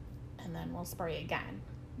 and then we'll spray again,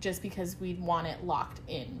 just because we want it locked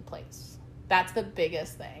in place. That's the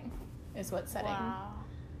biggest thing, is what setting. Wow.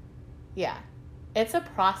 Yeah. It's a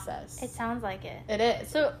process. It sounds like it. It is.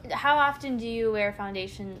 So how often do you wear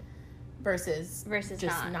foundation versus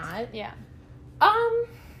just not? Yeah.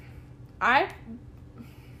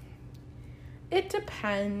 It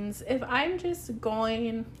depends. If I'm just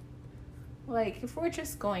going, like, if we're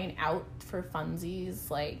just going out for funsies,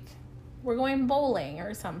 like, we're going bowling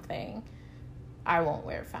or something, I won't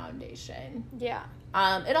wear foundation. Yeah.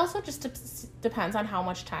 It also just depends on how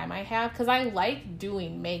much time I have, because I like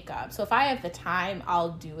doing makeup. So if I have the time,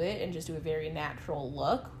 I'll do it and just do a very natural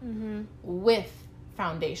look with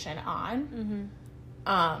foundation on.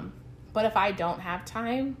 But if I don't have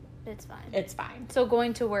time, it's fine. It's fine. So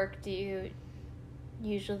going to work, do you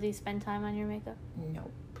usually spend time on your makeup? Nope.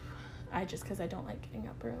 Because I don't like getting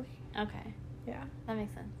up early. Okay. Yeah. That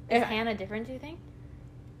makes sense. Is Hannah different, do you think?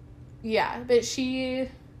 Yeah, but she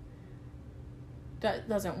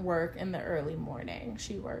doesn't work in the early morning.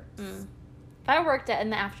 She works. If I worked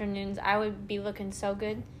in the afternoons, I would be looking so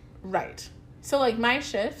good. Right. So, like, my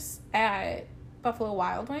shifts at Buffalo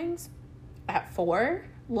Wild Wings, at 4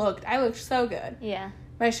 I looked so good. Yeah.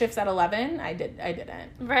 My shift's at 11, I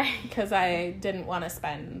didn't. Right. Because I didn't want to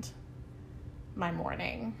spend my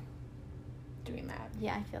morning doing that.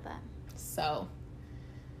 Yeah, I feel that. So,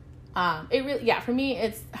 it really, yeah, for me,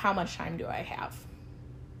 it's how much time do I have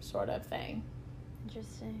sort of thing.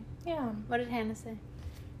 Interesting. Yeah. What did Hannah say?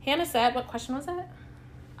 Hannah said, what question was that?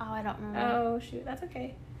 Oh, I don't remember. Oh, shoot, that's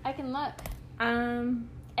okay. I can look. Um,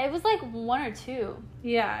 It was like 1 or 2.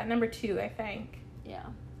 yeah, number 2, I think. Yeah.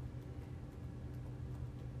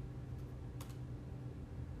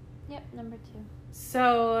 Yep, number 2.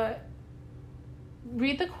 So,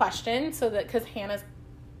 read the question so that, because Hannah's,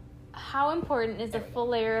 How important is a full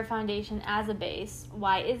layer of foundation as a base?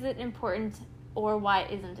 Why is it important, or why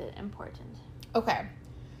isn't it important? okay.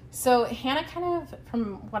 So, Hannah kind of,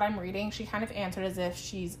 from what I'm reading, she kind of answered as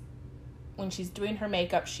if when she's doing her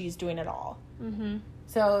makeup, she's doing it all. Mm-hmm.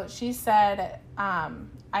 So, she said,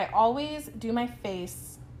 I always do my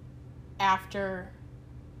face after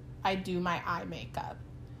I do my eye makeup.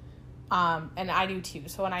 And I do too.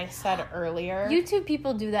 So when I said earlier, YouTube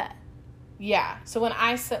people do that. yeah. So when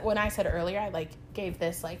I said earlier, I like gave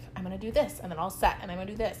this like I'm gonna do this and then I'll set and I'm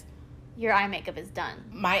gonna do this. Your eye makeup is done.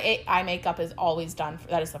 My eye makeup is always done.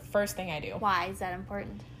 That is the first thing I do. Why is that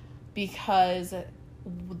important? Because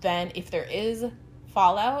then if there is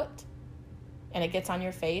fallout and it gets on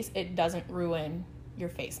your face, it doesn't ruin your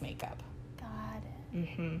face makeup. Got it.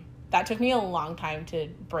 Mm-hmm. That took me a long time to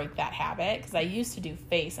break that habit because I used to do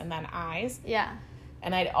face and then eyes. Yeah.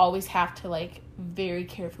 And I'd always have to, like, very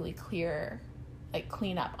carefully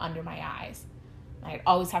clean up under my eyes. I'd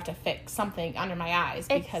always have to fix something under my eyes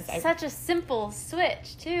because it's such a simple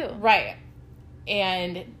switch, too. Right.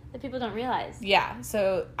 And That people don't realize. yeah,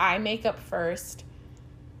 so eye makeup first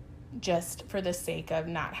just for the sake of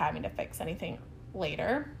not having to fix anything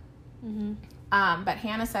later. Mm-hmm. But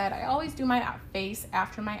Hannah said, I always do my face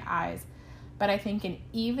after my eyes, but I think an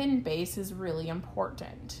even base is really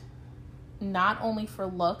important. Not only for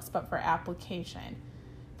looks, but for application.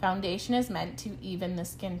 Foundation is meant to even the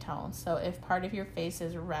skin tone. So if part of your face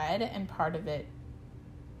is red and part of it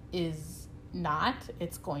is not,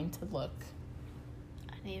 it's going to look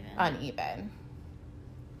uneven.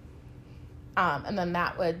 And then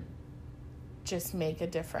that would just make a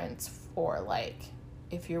difference for, like,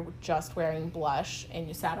 if you're just wearing blush and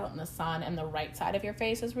you sat out in the sun and the right side of your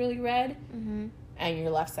face is really red Mm-hmm. and your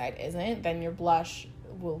left side isn't, then your blush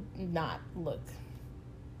will not look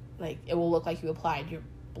like, it will look like you applied your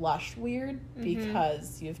blush weird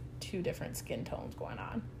because you have 2 different skin tones going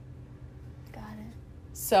on. Got it.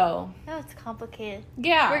 So, Oh, it's complicated.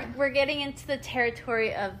 yeah. We're getting into the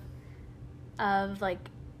territory of like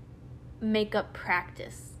makeup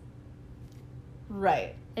practice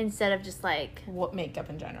Right. instead of just like What makeup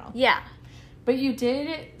in general. yeah. But you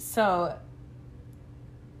did, so,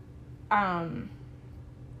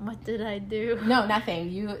 What did I do? no, nothing.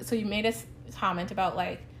 You made a comment about,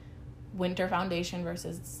 like, winter foundation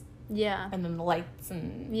versus, Yeah. and then the lights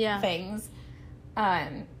and Yeah. things.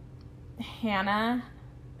 Hannah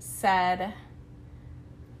said,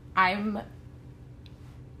 I'm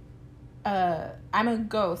a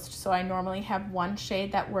ghost, so I normally have one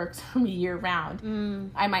shade that works for me year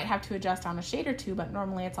round. I might have to adjust on a shade or 2, but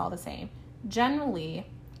normally it's all the same. Generally,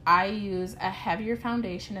 I use a heavier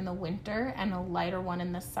foundation in the winter and a lighter one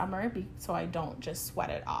in the summer so I don't just sweat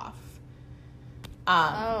it off.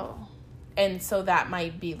 And so that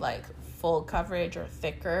might be like full coverage or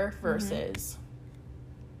thicker versus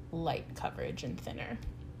light coverage and thinner.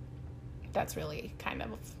 That's really kind of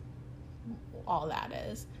all that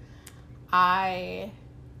is. I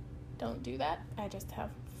don't do that. I just have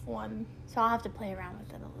one. So I'll have to play around with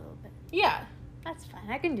it a little bit. Yeah. That's fine.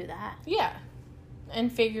 I can do that. Yeah. And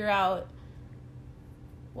figure out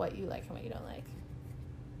what you like and what you don't like.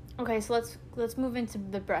 Okay, so let's move into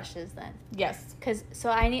the brushes then. Yes.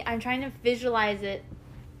 I'm trying to visualize it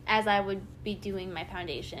as I would be doing my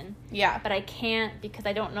foundation. Yeah. But I can't because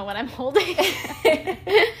I don't know what I'm holding.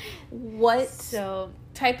 What So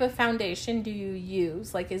type of foundation do you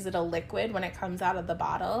use? Like, is it a liquid when it comes out of the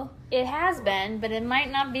bottle? it has been, but it might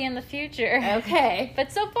not be in the future. Okay.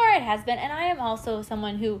 But so far it has been. And I am also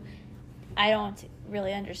someone who I don't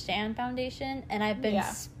really understand foundation. And I've been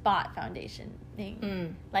spot foundationing.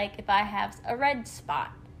 Like, if I have a red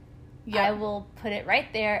spot, I will put it right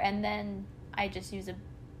there. And then I just use a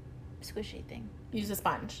squishy thing. Use a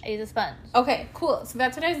sponge. I use a sponge. Okay, cool. So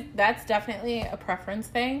that's definitely a preference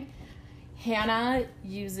thing. Hannah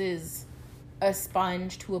uses a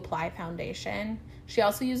sponge to apply foundation. She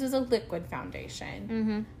also uses a liquid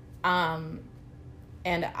foundation. Mm-hmm.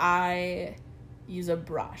 And I use a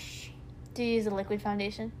brush. Do you use a liquid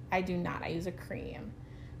foundation? I do not. I use a cream.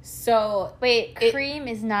 So... Wait, cream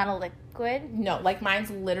is not a liquid? No, like mine's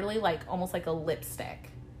literally like almost like a lipstick.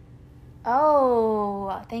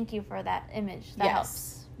 Oh, thank you for that image. That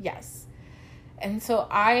helps. Yes. And so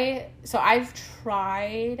I've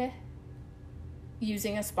tried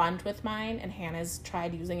using a sponge with mine, and Hannah's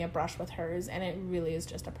tried using a brush with hers, and it really is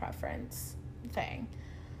just a preference thing.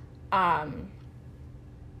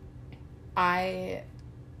 I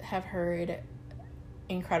have heard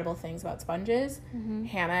incredible things about sponges. Mm-hmm.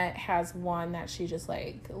 Hannah has one that she just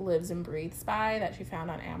like lives and breathes by that she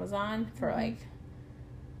found on Amazon for like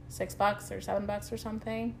 $6 or $7 or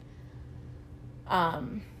something.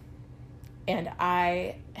 And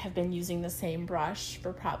I have been using the same brush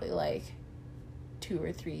for probably like 2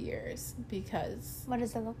 or 3 years because... What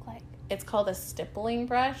does it look like? It's called a stippling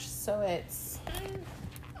brush. So it's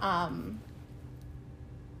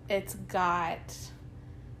got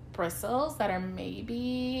bristles that are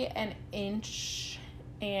maybe 1.5 inches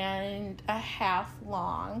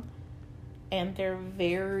long, and they're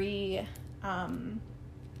very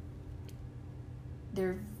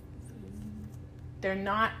they're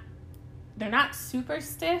not super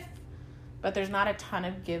stiff, but there's not a ton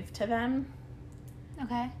of give to them.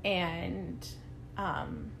 Okay. And I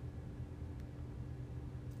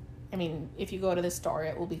mean, if you go to the store,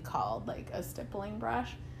 it will be called like a stippling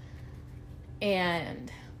brush.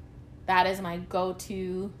 And that is my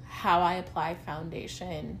go-to how I apply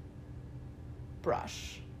foundation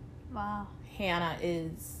brush. Wow. Hannah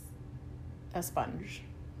is a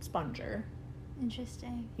sponger.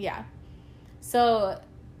 Interesting. Yeah. So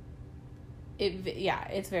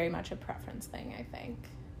it's very much a preference thing, I think.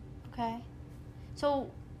 Okay.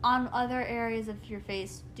 So on other areas of your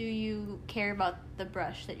face, do you care about the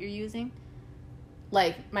brush that you're using?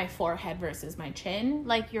 Like my forehead versus my chin?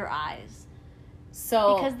 Like your eyes.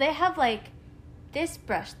 So because they have like this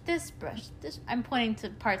brush. I'm pointing to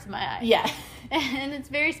parts of my eye. Yeah. And it's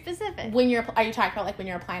very specific. Are you talking about like when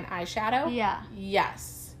you're applying eyeshadow? Yeah.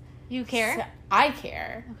 Yes. You care? So, I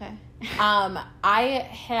care. Okay. I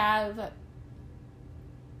have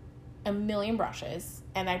a million brushes,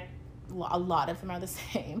 and a lot of them are the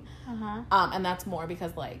same. Uh-huh. And that's more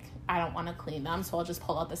because like I don't want to clean them, so I'll just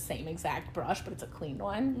pull out the same exact brush, but it's a clean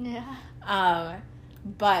one. Yeah.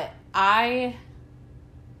 But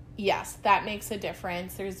yes, that makes a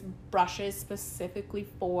difference. There's brushes specifically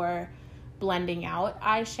for blending out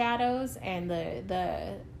eyeshadows, and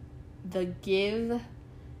the give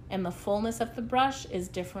and the fullness of the brush is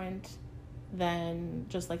different than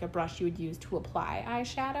just like a brush you would use to apply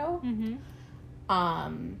eyeshadow.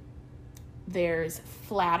 Mm-hmm. There's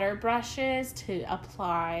flatter brushes to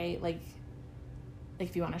apply like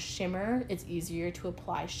if you want to shimmer, it's easier to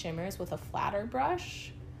apply shimmers with a flatter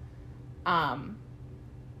brush. And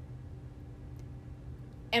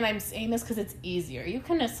I'm saying this because it's easier. You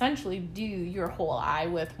can essentially do your whole eye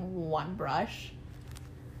with one brush,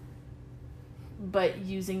 but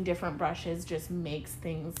using different brushes just makes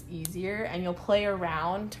things easier, and you'll play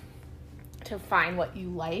around to find what you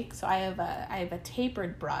like. So I have a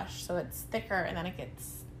tapered brush, so it's thicker and then it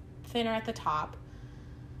gets thinner at the top,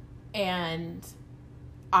 and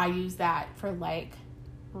I use that for like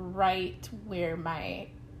right where my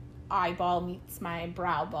eyeball meets my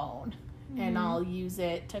brow bone. Mm-hmm. And I'll use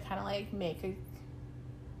it to kind of like make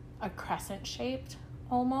a crescent shaped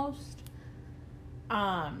almost.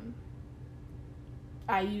 I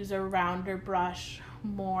use a rounder brush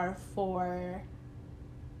more for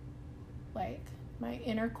like my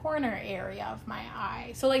inner corner area of my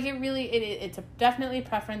eye. So like it's a definitely a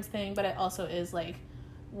preference thing, but it also is like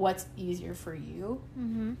what's easier for you.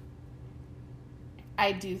 Mm-hmm.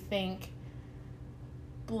 I do think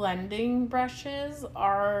blending brushes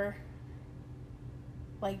are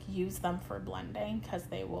like use them for blending because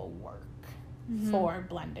they will work for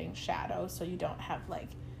blending shadows, so you don't have like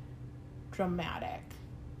dramatic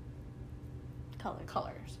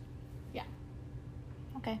colors. Yeah.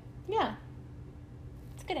 Okay. Yeah.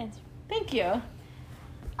 That's a good answer. Thank you.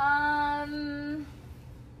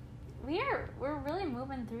 We're really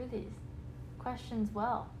moving through these questions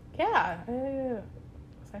well. Yeah. I was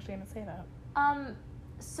actually going to say that.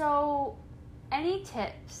 So any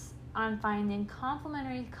tips on finding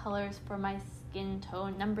complementary colors for my skin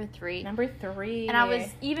tone? Number 3. And I was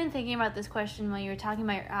even thinking about this question while you were talking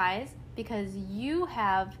about your eyes, because you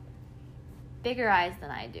have bigger eyes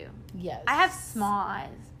than I do. Yes. I have small eyes.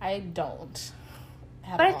 I don't.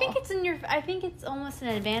 But I think it's almost an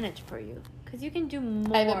advantage for you, Because you can do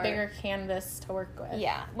more. I have a bigger canvas to work with.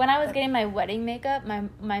 Yeah. When I was getting my wedding makeup,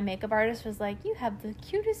 my makeup artist was like, you have the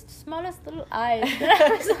cutest, smallest little eyes. And I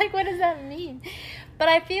was like, what does that mean? But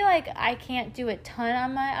I feel like I can't do a ton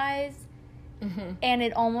on my eyes. Mm-hmm. And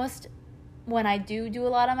it almost, when I do a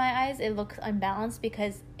lot on my eyes, it looks unbalanced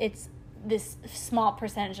because it's this small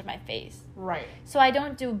percentage of my face. Right. So I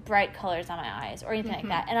don't do bright colors on my eyes or anything Mm-hmm.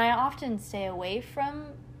 like that. And I often stay away from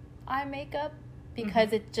eye makeup because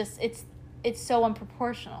Mm-hmm. it's so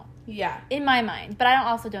unproportional. Yeah. In my mind. But I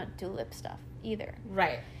also don't do lip stuff either.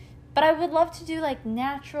 Right. But I would love to do like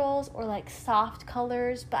naturals or like soft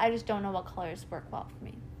colors, but I just don't know what colors work well for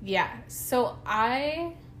me. Yeah. So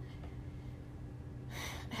I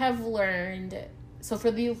have learned, so for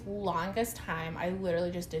the longest time, I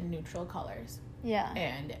literally just did neutral colors. Yeah.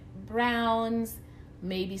 And browns,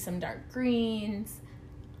 maybe some dark greens,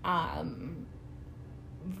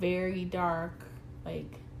 very dark,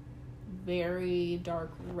 like very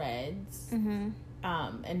dark reds, Mm-hmm.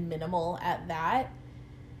 and minimal at that.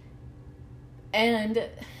 And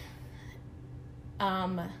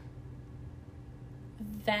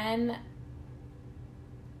then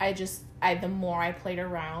the more I played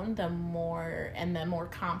around, the more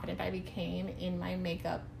confident I became in my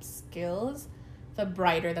makeup skills, the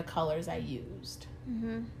brighter the colors I used.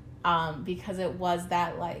 Mm-hmm. Because it was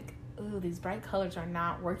that like, ooh, these bright colors are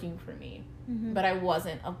not working for me. Mm-hmm. But I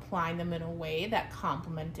wasn't applying them in a way that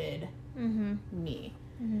complemented Mm-hmm. me.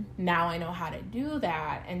 Mm-hmm. Now I know how to do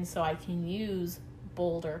that, and so I can use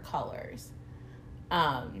bolder colors.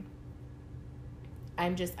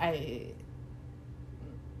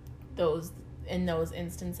 In those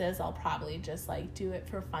instances, I'll probably just like do it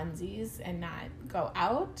for funsies and not go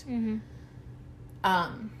out. Mm-hmm.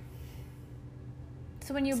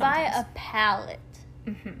 So when you Sometimes. buy a palette,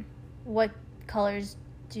 Mm-hmm. what colors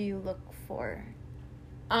do you look for?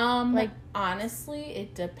 Like, honestly,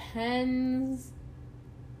 it depends.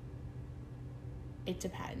 It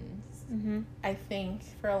depends. Mm-hmm. I think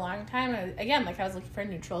for a long time, I was looking for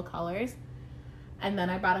neutral colors. And then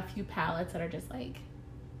I bought a few palettes that are just like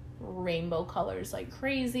rainbow colors like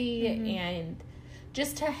crazy. Mm-hmm. And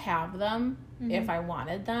just to have them if I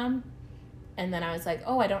wanted them. And then I was like,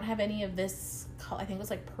 oh, I don't have any of this color. I think it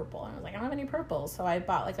was like purple. And I was like, I don't have any purple. So I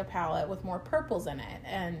bought like a palette with more purples in it.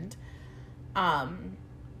 And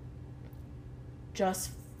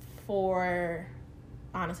just for,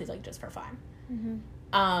 honestly, like just for fun.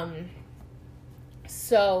 Mm-hmm.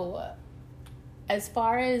 So as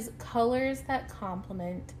far as colors that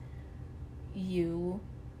complement you,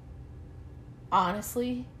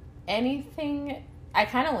 honestly, anything, I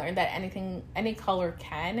kind of learned that any color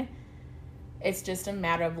can. It's just a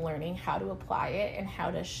matter of learning how to apply it and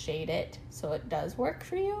how to shade it so it does work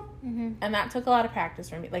for you. Mm-hmm. And that took a lot of practice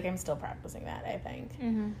for me. Like, I'm still practicing that, I think.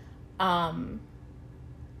 Mm-hmm.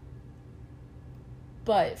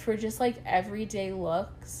 But for just like everyday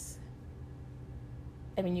looks,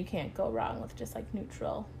 I mean, you can't go wrong with just like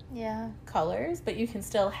neutral Yeah. colors, but you can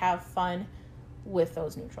still have fun with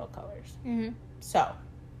those neutral colors. Mm-hmm. So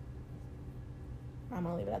I'm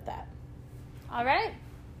gonna leave it at that. All right.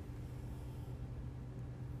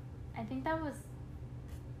 I think that was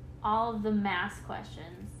all of the mass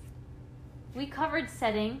questions. We covered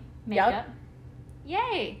setting makeup.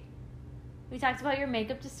 Yay! We talked about your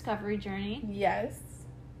makeup discovery journey. Yes.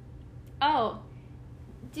 Oh,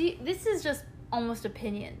 this is just almost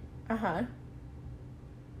opinion. Uh-huh.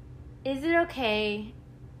 Is it okay,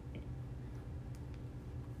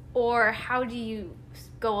 or how do you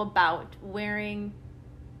go about wearing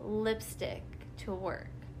lipstick to work?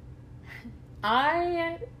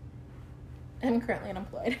 I am currently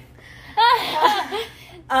unemployed.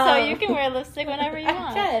 So you can wear lipstick whenever you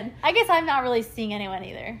want. I can. I guess I'm not really seeing anyone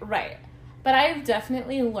either. Right. But I've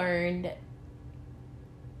definitely learned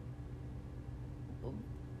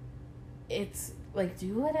it's like,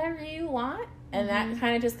 do whatever you want. And that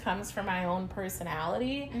kind of just comes from my own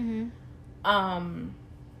personality. Mm-hmm.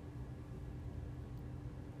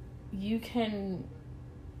 You can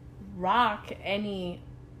rock any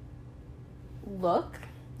look.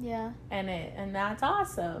 Yeah. And that's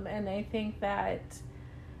awesome. And I think that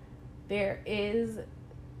there is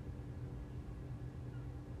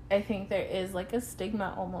like a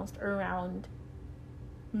stigma almost around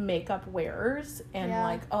makeup wearers and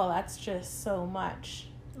like, oh, that's just so much.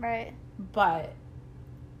 Right. But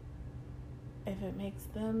if it makes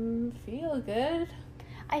them feel good.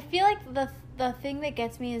 I feel like the thing that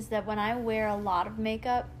gets me is that when I wear a lot of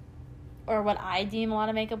makeup, or what I deem a lot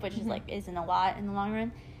of makeup, which is like isn't a lot in the long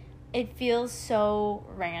run, it feels so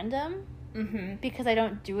random because I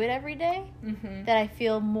don't do it every day that I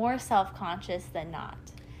feel more self-conscious than not.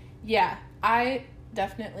 Yeah, I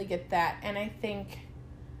definitely get that. And I think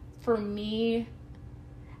for me,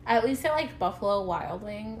 at least at like Buffalo Wild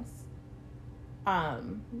Wings,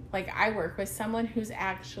 like I work with someone who's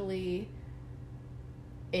actually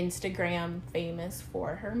Instagram famous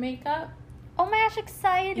for her makeup. Oh my gosh,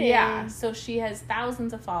 exciting. Yeah, so she has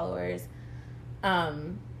thousands of followers.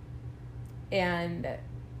 And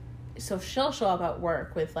so she'll show up at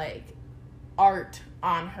work with like art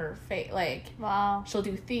on her face. Like, wow. She'll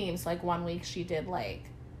do themes. Like one week she did like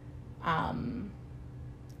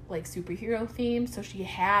superhero themes. So she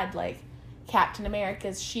had like Captain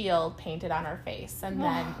America's shield painted on her face. And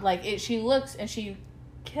then like she looks and she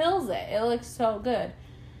kills it. It looks so good.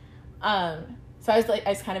 So I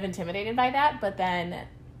was kind of intimidated by that, but then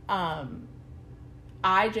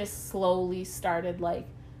I just slowly started like,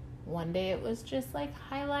 one day it was just like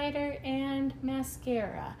highlighter and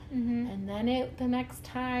mascara. Mm-hmm. And then the next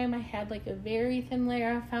time I had like a very thin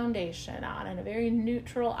layer of foundation on and a very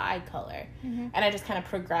neutral eye color. Mm-hmm. And I just kind of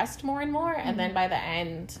progressed more and more. Mm-hmm. And then by the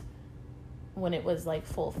end, when it was like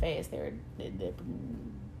full face, there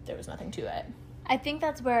was nothing to it. I think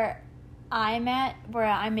that's where I'm at, where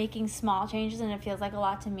I'm making small changes and it feels like a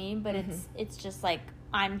lot to me, but mm-hmm. it's just like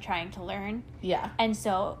I'm trying to learn. Yeah. And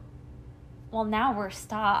so, well, now we're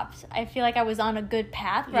stopped. I feel like I was on a good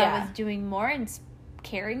path where I was doing more and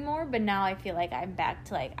caring more, but now I feel like I'm back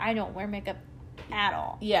to like, I don't wear makeup at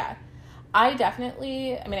all. Yeah. I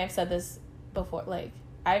definitely, I mean, I've said this before, like,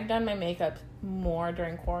 I've done my makeup more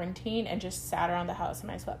during quarantine and just sat around the house in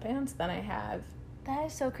my sweatpants than I have. That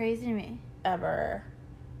is so crazy to me. Ever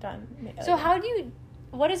done makeup. So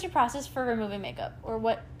what is your process for removing makeup, or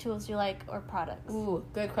what tools do you like, or products? Ooh,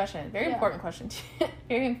 good question. Very important question.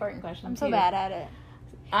 Very important question. I'm so bad at it.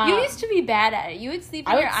 You used to be bad at it. You would sleep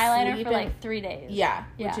in your eyeliner for like 3 days. Yeah,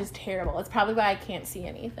 which is terrible. It's probably why I can't see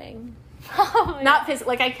anything. Oh, not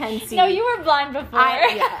physically, like I can see. No, you were blind before.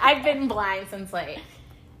 I've been blind since like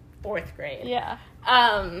 4th grade. Yeah.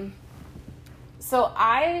 So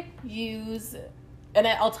I use, and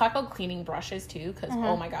I'll talk about cleaning brushes too, because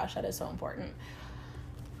oh my gosh, that is so important.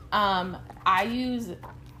 I use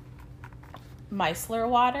micellar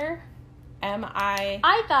water. I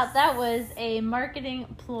thought that was a marketing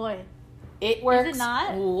ploy. It works. Is it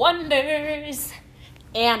not? Wonders.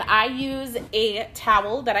 And I use a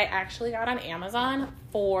towel that I actually got on Amazon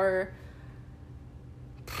for,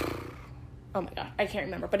 oh my god, I can't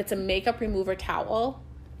remember, but it's a makeup remover towel,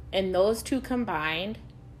 and those two combined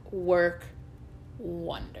work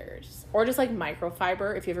wonders. Or just like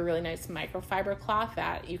microfiber, if you have a really nice microfiber cloth,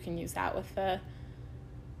 that you can use that with the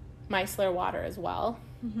micellar water as well.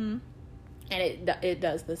 Mm-hmm. And it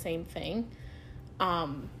does the same thing.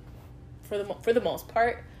 For the most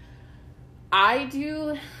part, I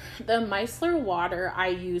do the micellar water I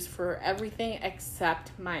use for everything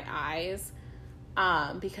except my eyes,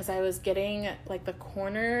 because I was getting like the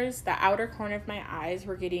outer corner of my eyes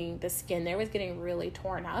the skin there was getting really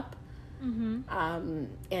torn up. Mm-hmm.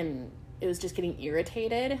 And it was just getting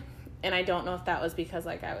irritated, and I don't know if that was because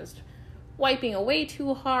like I was wiping away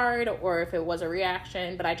too hard or if it was a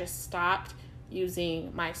reaction, but I just stopped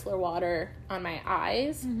using micellar water on my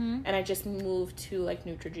eyes, and I just moved to like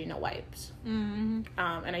Neutrogena wipes, and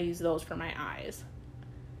I use those for my eyes.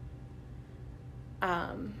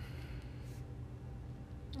 That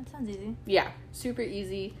sounds easy. Yeah, super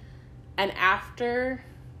easy. And after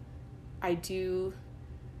I do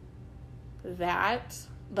that,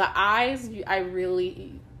 the eyes I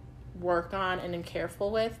really work on and am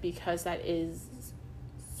careful with, because that is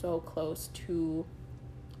so close to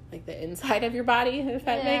like the inside of your body, if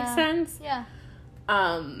that makes sense. Yeah.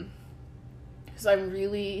 So I'm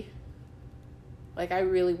really, like, I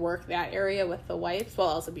really work that area with the wipes, while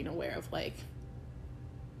also being aware of like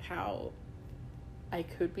how I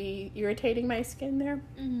could be irritating my skin there.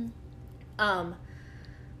 Mm-hmm.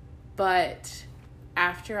 But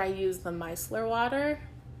after I use the micellar water,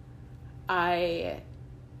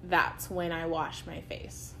 that's when I wash my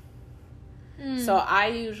face. So I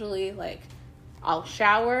usually, like, I'll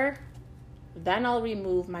shower, then I'll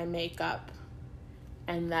remove my makeup,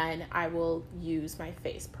 and then I will use my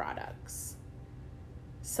face products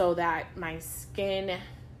so that my skin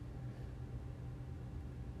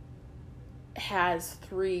has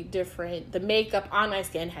the makeup on my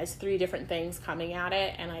skin has 3 different things coming at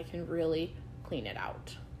it, and I can really clean it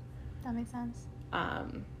out. That makes sense.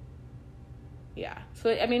 Yeah.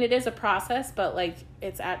 So, I mean, it is a process, but like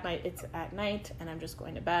it's at night and I'm just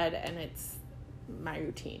going to bed, and it's my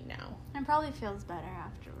routine now. It probably feels better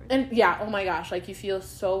afterwards. And yeah, oh my gosh, like you feel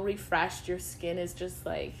so refreshed. Your skin is just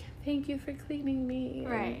like, thank you for cleaning me.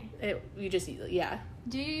 Right.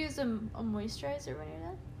 Do you use a moisturizer when you're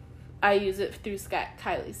done? I use it through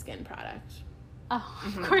Kylie Skin product. Oh,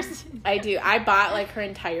 of course. I do. I bought, like, her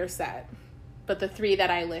entire set. But the 3 that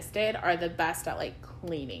I listed are the best at, like,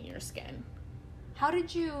 cleaning your skin. How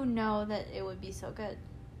did you know that it would be so good?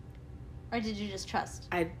 Or did you just trust?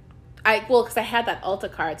 Well, because I had that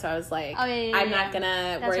Ulta card, so I was like, I'm not going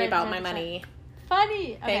to worry about my money.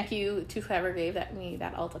 Funny. Okay. Thank you. Too Clever gave me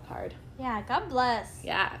that Ulta card. Yeah, God bless.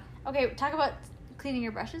 Yeah. Okay, talk about cleaning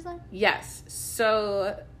your brushes then. Yes.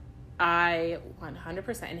 So I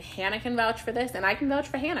 100%, and Hannah can vouch for this, and I can vouch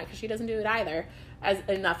for Hannah because she doesn't do it either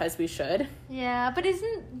enough as we should. Yeah, but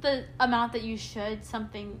isn't the amount that you should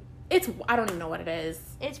something... I don't even know what it is.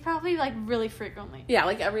 It's probably, like, really frequently. Yeah,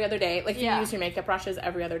 like every other day. Like, if you use your makeup brushes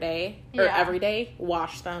every other day, or every day,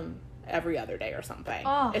 wash them every other day or something.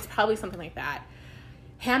 Oh. It's probably something like that.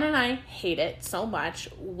 Hannah and I hate it so much.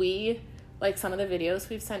 We, like, some of the videos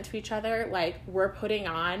we've sent to each other, like, we're putting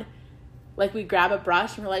on, like, we grab a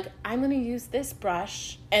brush and we're like, I'm going to use this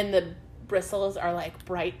brush, and the bristles are, like,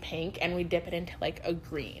 bright pink, and we dip it into, like, a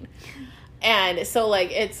green. And so,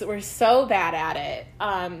 like, we're so bad at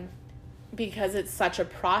it. Because it's such a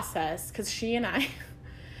process. Because she and I,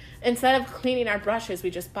 instead of cleaning our brushes, we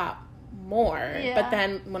just bought more. Yeah. But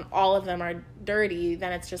then when all of them are dirty,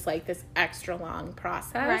 then it's just like this extra long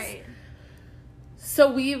process. Right.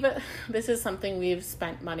 So this is something we've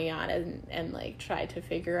spent money on and like tried to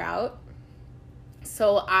figure out.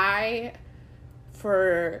 So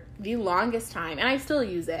for the longest time, and I still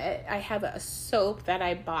use it, I have a soap that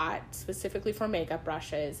I bought specifically for makeup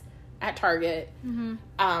brushes at Target. Mm-hmm.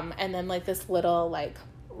 And then like this little like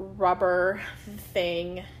rubber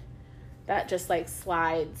thing that just like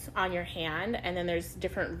slides on your hand, and then there's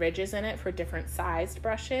different ridges in it for different sized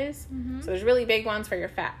brushes. Mm-hmm. So there's really big ones for your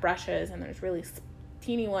fat brushes, and there's really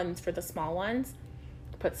teeny ones for the small ones.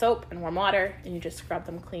 Put soap and warm water, and you just scrub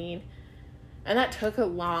them clean. And that took a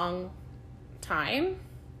long time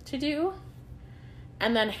to do.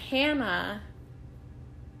 And then Hannah,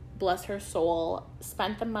 bless her soul,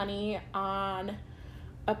 spent the money on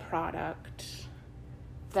a product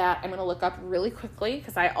that I'm going to look up really quickly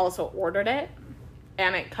because I also ordered it,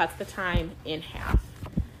 and it cuts the time in half.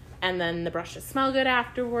 And then the brushes smell good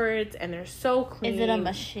afterwards, and they're so clean. Is it a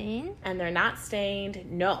machine? And they're not stained.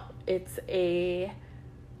 No, it's a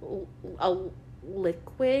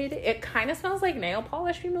liquid. It kind of smells like nail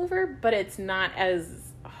polish remover, but it's not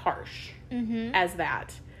as harsh as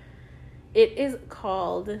that. It is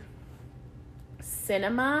called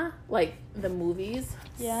Cinema, like the movies.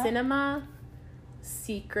 Yeah. Cinema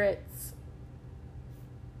Secrets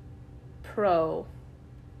Pro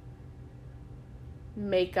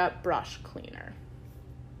Makeup Brush Cleaner.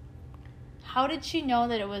 How did she know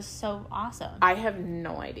that it was so awesome? I have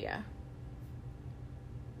no idea.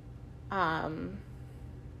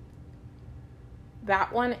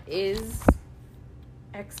 That one is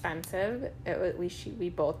expensive. We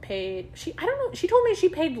both paid. I don't know. She told me she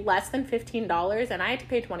paid less than $15, and I had to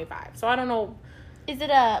pay $25. So I don't know. Is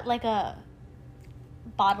it a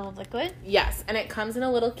bottle of liquid? Yes, and it comes in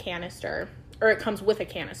a little canister, or it comes with a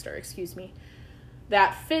canister. Excuse me.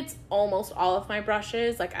 That fits almost all of my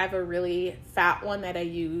brushes. Like, I have a really fat one that I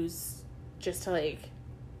use just to, like,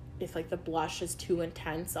 if, like, the blush is too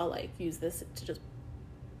intense, I'll, like, use this to just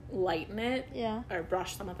lighten it. Yeah. Or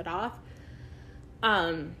brush some of it off.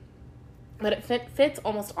 But it fits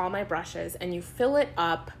almost all my brushes, and you fill it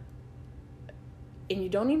up, and you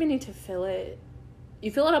don't even need to fill it.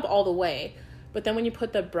 You fill it up all the way, but then when you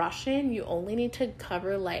put the brush in, you only need to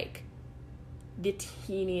cover, like, the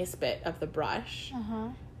teeniest bit of the brush.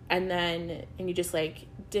 And you just, like,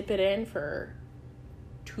 dip it in for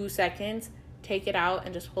 2 seconds, take it out,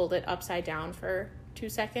 and just hold it upside down for 2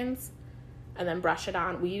 seconds, and then brush it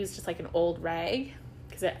on. We use just, like, an old rag,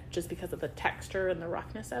 because of the texture and the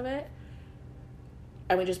roughness of it,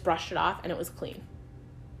 and we just brushed it off, and it was clean.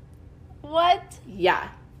 What? Yeah,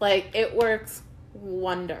 like, it works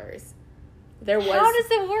wonders. How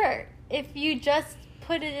does it work if you just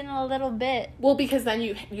put it in a little bit? Well, because then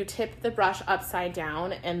you tip the brush upside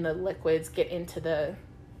down, and the liquids get into the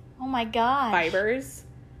oh my gosh fibers,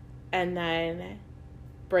 and then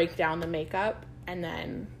break down the makeup, and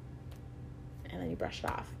then you brush it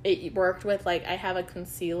off. It worked with, like, I have a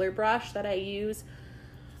concealer brush that I use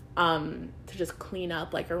to just clean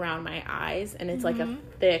up, like, around my eyes, and it's like a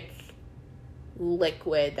thick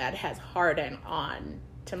liquid that has hardened on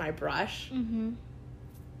to my brush, and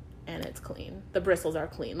it's clean. The bristles are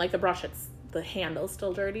clean. Like, the handle's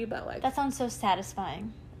still dirty, but, like, that sounds so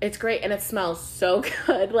satisfying. It's great, and it smells so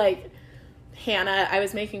good. Like, Hannah, I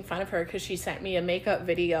was making fun of her because she sent me a makeup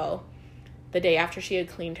video the day after she had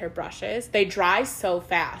cleaned her brushes. They dry so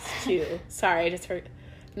fast, too. Sorry, I just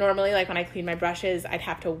normally, like, when I clean my brushes, I'd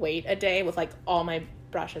have to wait a day with, like, all my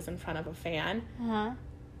brushes in front of a fan. Uh-huh.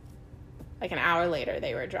 Like, an hour later,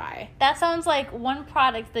 they were dry. That sounds like one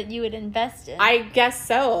product that you would invest in. I guess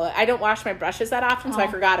so. I don't wash my brushes that often, so I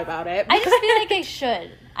forgot about it. I just feel like I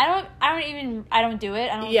should. I don't do it.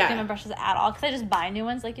 I don't Yeah. clean my brushes at all because I just buy new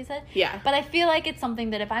ones, like you said. Yeah. But I feel like it's something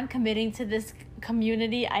that if I'm committing to this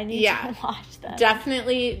community, I need to wash them.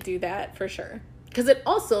 Definitely do that for sure. Because it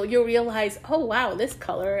also, you'll realize, oh, wow, this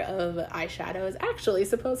color of eyeshadow is actually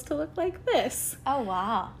supposed to look like this. Oh,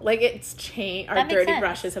 wow. Like, it's changed. Our That makes dirty sense.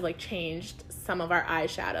 brushes have, like, changed some of our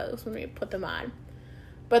eyeshadows when we put them on.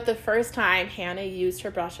 But the first time Hannah used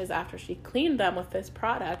her brushes after she cleaned them with this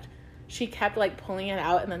product, she kept, like, pulling it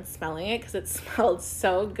out and then smelling it because it smelled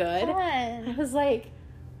so good. I Fun. was like,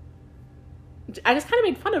 I just kind of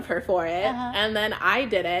made fun of her for it. Uh-huh. And then I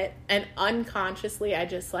did it. And unconsciously, I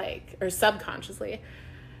just, like, or subconsciously,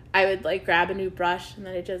 I would, like, grab a new brush and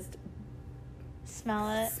then I just Smell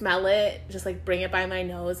it. smell it, just, like, bring it by my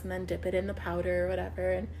nose and then dip it in the powder or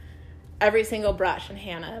whatever. And every single brush. And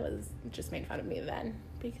Hannah was just made fun of me then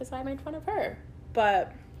because I made fun of her.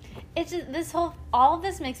 But It's just, all of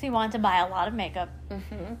this makes me want to buy a lot of makeup.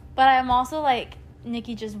 mm-hmm. But I'm also like,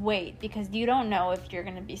 Nikki, just wait, because you don't know if you're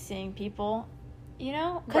going to be seeing people, you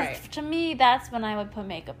know? Because Right. to me, that's when I would put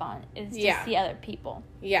makeup on, is to Yeah. see other people.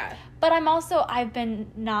 Yeah. But I've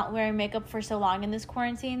been not wearing makeup for so long in this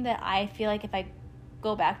quarantine that I feel like if I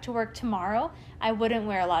go back to work tomorrow, I wouldn't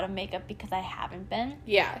wear a lot of makeup because I haven't been.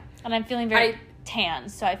 Yeah. And I'm feeling very tan,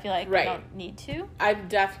 so I feel like Right. I don't need to. I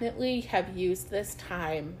definitely have used this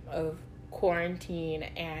time of quarantine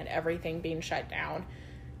and everything being shut down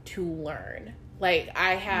to learn. Like,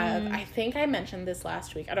 I think I mentioned this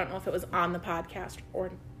last week. I don't know if it was on the podcast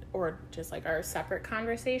or just, like, our separate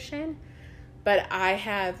conversation. But I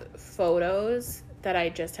have photos that I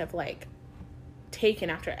just have, like, taken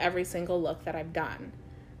after every single look that I've done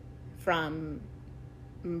from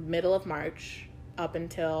middle of March up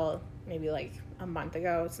until maybe, like, a month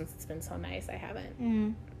ago. Since it's been so nice, I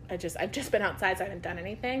haven't. I've just been outside, so I haven't done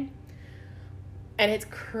anything. And it's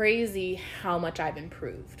crazy how much I've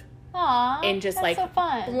improved. Aww, And just, that's like, so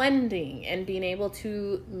fun. blending and being able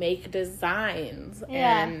to make designs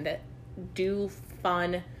Yeah. and do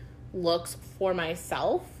fun looks for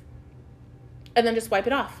myself and then just wipe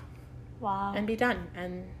it off Wow. and be done.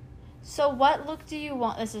 And So what look do you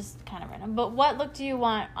want? This is kind of random, but what look do you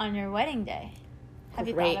want on your wedding day? Have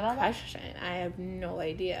you great thought about question. I have no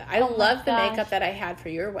idea. I Oh my love the gosh. makeup that I had for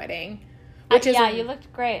your wedding. that? Which is Yeah, you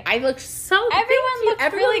looked great. I looked so Everyone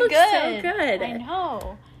looked really looked good. so good. I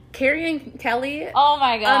know. Carrie and Kelly, Oh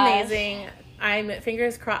my gosh. amazing. I'm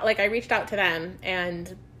fingers crossed. Like, I reached out to them and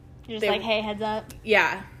You're just They- like, hey, heads up.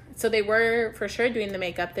 yeah, so they were for sure doing the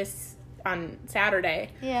makeup on Saturday.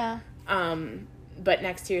 Yeah. But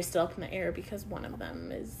next year's still up in the air because one of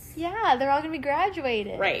them is Yeah, they're all gonna be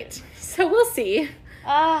graduated. right. So we'll see.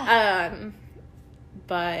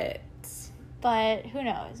 But But who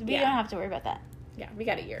knows? We Yeah. don't have to worry about that. yeah, we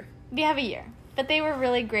got a year. We have a year. But they were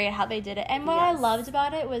really great at how they did it. And what I Yes. loved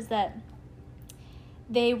about it was that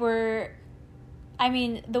they were, I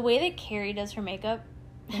mean, the way that Carrie does her makeup,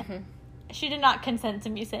 she did not consent to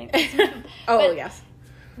me saying this. Oh, But yes.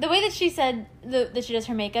 the way that she said that she does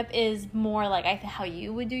her makeup is more like how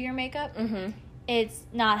you would do your makeup. Mm-hmm. It's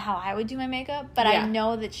not how I would do my makeup, but Yeah. I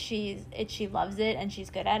know that she loves it and she's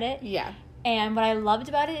good at it. Yeah. And what I loved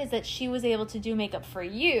about it is that she was able to do makeup for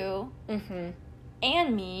you Mm-hmm.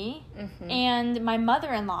 and me Mm-hmm. and my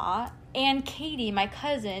mother-in-law and Katie, my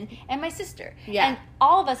cousin, and my sister. Yeah. And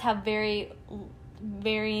all of us have very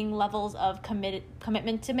varying levels of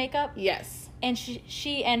commitment to makeup. Yes. And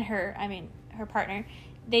she and her partner,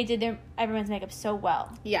 they did everyone's makeup so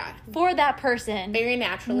well. Yeah. For that person, Very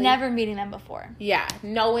naturally. never meeting them before. Yeah.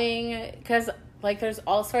 Knowing, because, like, there's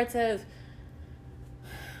all sorts of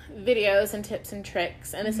videos and tips and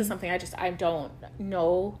tricks. And this is something I don't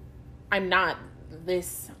know. I'm not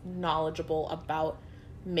this knowledgeable about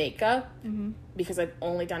makeup because I've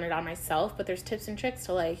only done it on myself. But there's tips and tricks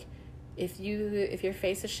to, like, if your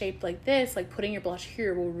face is shaped like this, like, putting your blush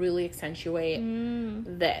here will really accentuate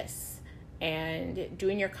this. And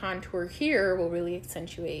doing your contour here will really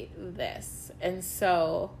accentuate this. And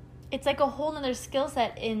so It's like a whole nother skill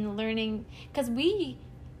set in learning, because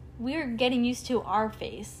we're getting used to our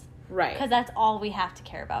face, right. because that's all we have to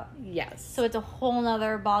care about. Yes. So it's a whole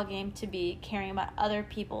nother ball game to be caring about other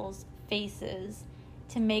people's faces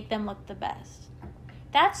to make them look the best.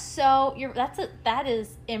 That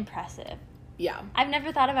is impressive. yeah. I've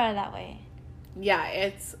never thought about it that way. Yeah,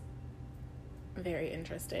 it's very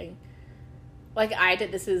interesting. Like,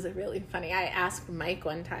 this is really funny. I asked Mike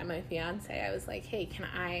one time, my fiance, I was like, hey, can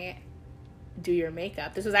I do your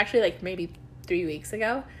makeup? This was actually, like, maybe 3 weeks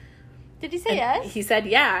ago. Did he say yes? He said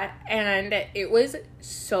yeah, and it was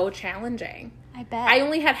so challenging. I bet. I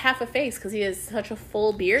only had half a face because he has such a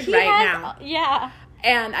full beard now. Yeah.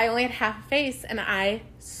 And I only had half a face, and I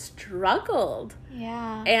struggled.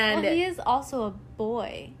 Yeah. And he is also a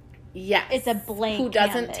boy. Yes. It's a blank who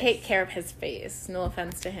doesn't canvas. take care of his face. No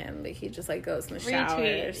offense to him, but he just, like, goes in the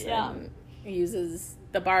showers and uses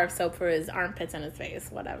the bar of soap for his armpits and his face,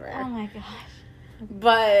 whatever. Oh, my gosh.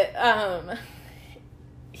 But,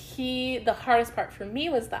 the hardest part for me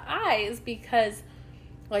was the eyes because,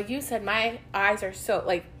 like you said, my eyes are so,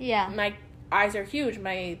 like, my eyes are huge.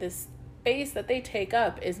 This space that they take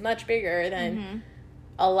up is much bigger than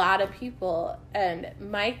a lot of people, and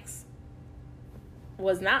Mike's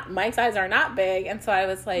eyes are not big, and so I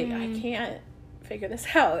was like, I can't figure this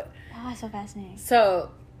out. Oh, that's so fascinating.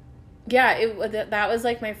 So, yeah, that was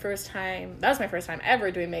like my first time. That was my first time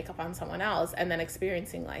ever doing makeup on someone else, and then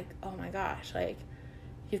experiencing, like, oh my gosh, like,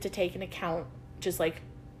 you have to take into account just, like,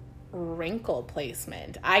 wrinkle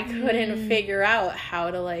placement. I couldn't figure out how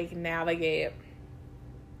to, like, navigate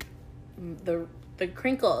the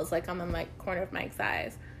crinkles, like, on the, like, corner of Mike's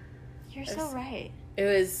eyes. You're so right. It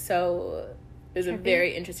was a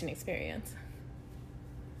very interesting experience.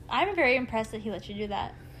 I'm very impressed that he let you do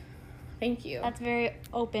that. Thank you. That's very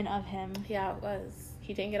open of him. Yeah, it was.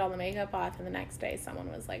 He didn't get all the makeup off, and the next day someone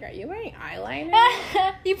was like, are you wearing eyeliner?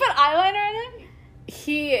 You put eyeliner in it?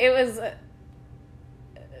 It was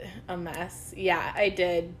a mess. Yeah, I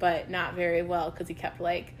did, but not very well, because he kept,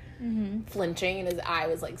 like, flinching, and his eye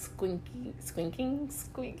was, like, squinking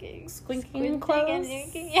closed.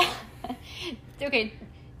 Yeah. Okay,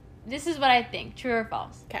 this is what I think. True or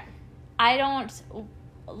false? Okay. I don't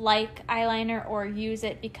like eyeliner or use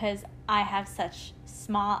it because I have such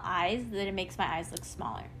small eyes that it makes my eyes look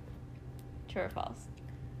smaller. True or false?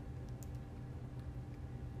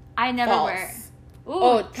 I never wear it.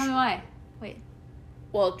 Ooh, tell me why. Wait.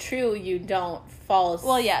 Well, true, you don't. False.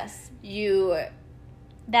 Well, yes.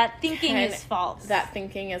 That thinking is false. That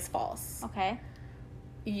thinking is false. Okay.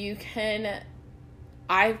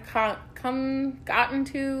 I've gotten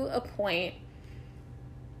to a point,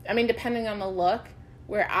 I mean, depending on the look,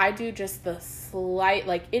 where I do just the slight,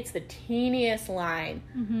 like, it's the teeniest line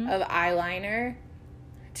of eyeliner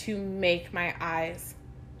to make my eyes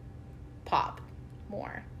pop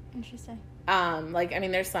more. Interesting. Like, I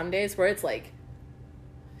mean, there's some days where it's, like,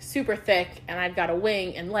 super thick and I've got a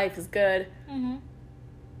wing and life is good.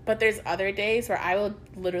 But there's other days where I will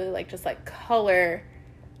literally, like, just, like, color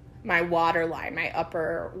my waterline, my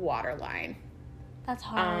upper waterline. That's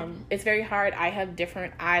hard. It's very hard. I have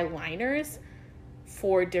different eyeliners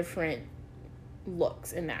for different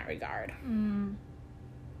looks in that regard.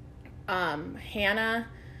 Hannah,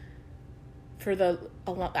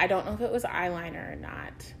 I don't know if it was eyeliner or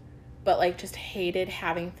not, but, like, just hated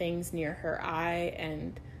having things near her eye,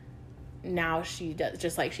 and now she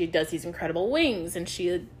does these incredible wings, and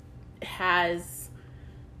it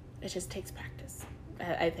just takes practice.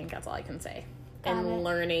 I think that's all I can say. And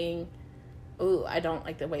learning, I don't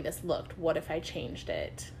like the way this looked. What if I changed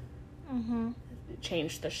it?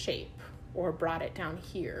 Changed the shape, or brought it down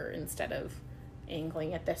here instead of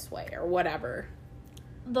angling it this way, or whatever.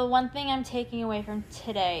 The one thing I'm taking away from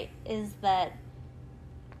today is that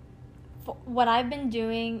what I've been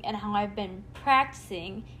doing and how I've been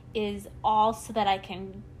practicing is all so that I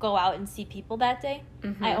can go out and see people that day.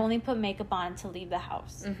 I only put makeup on to leave the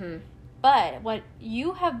house. But what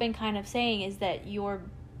you have been kind of saying is that your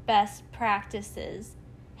best practices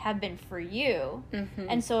have been for you.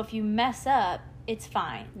 And so if you mess up, it's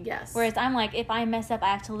fine. Yes. Whereas I'm like, if I mess up, I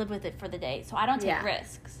have to live with it for the day. So I don't take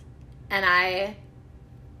risks. And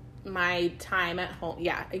my time at home,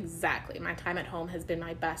 exactly. My time at home has been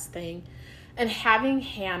my best thing. And having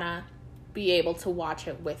Hannah be able to watch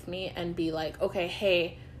it with me and be like, okay,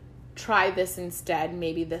 hey, try this instead.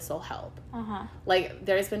 Maybe this will help. Like,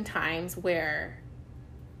 there's been times where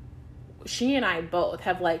she and I both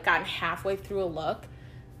have, like, gotten halfway through a look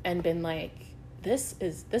and been like, this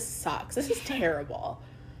sucks. This is terrible.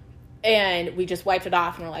 And we just wiped it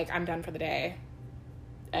off and we're like, I'm done for the day.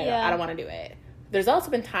 I don't want to do it. There's also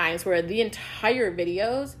been times where the entire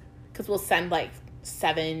videos, because we'll send, like,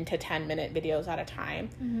 7 to 10 minute videos at a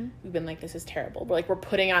time. We've been like, this is terrible. We're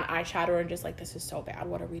putting on eyeshadow and just like, this is so bad.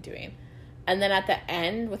 What are we doing? And then at the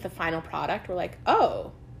end with the final product, we're like,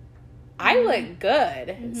 oh, I look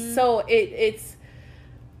good. So it's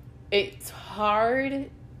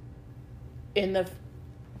hard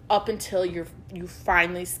up until you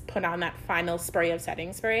finally put on that final spray of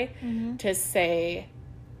setting spray to say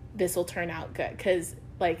this will turn out good. Because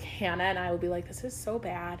like Hannah and I will be like, this is so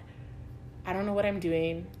bad, I don't know what I'm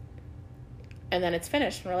doing, and then it's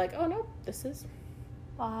finished and we're like, oh no,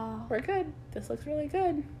 we're good, this looks really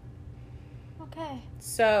good. Okay.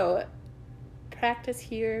 So practice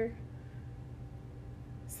here,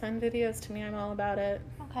 send videos to me, I'm all about it.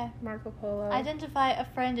 Okay. Marco Polo. Identify a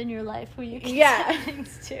friend in your life who you can send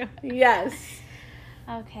things to. Yes.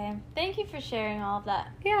 Okay. Thank you for sharing all of that.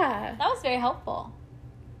 Yeah. That was very helpful.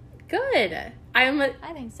 Good.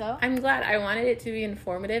 I think so. I'm glad. I wanted it to be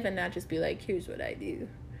informative and not just be like, here's what I do.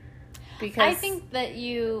 Because I think that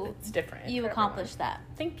it's different. You accomplished that.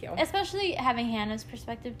 Thank you. Especially having Hannah's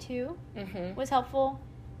perspective too was helpful.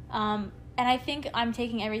 And I think I'm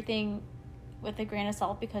taking everything with a grain of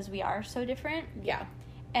salt because we are so different. Yeah.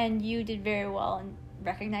 And you did very well in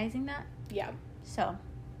recognizing that. Yeah. So.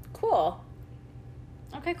 Cool.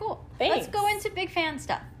 Okay, cool. Thanks. Let's go into big fan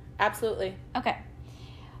stuff. Absolutely. Okay.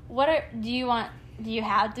 Did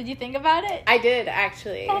you think about it? I did,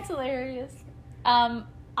 actually. That's hilarious.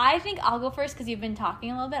 I think I'll go first because you've been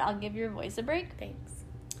talking a little bit. I'll give your voice a break. Thanks.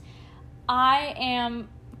 I am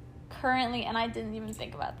currently, and I didn't even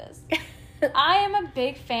think about this, I am a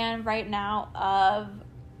big fan right now of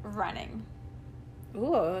running.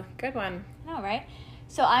 Ooh, good one. I know, right?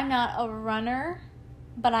 So I'm not a runner,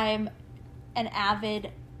 but I'm an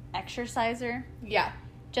avid exerciser. Yeah.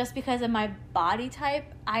 Just because of my body type,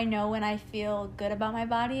 I know when I feel good about my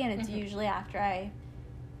body, and it's usually after I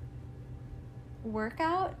work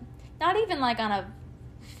out. Not even like on a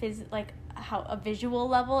a visual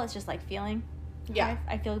level. It's just like feeling. Yeah.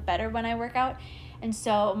 I feel better when I work out. And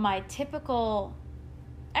so my typical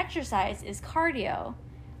exercise is cardio,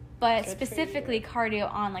 but specifically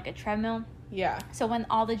cardio on like a treadmill. Yeah. So when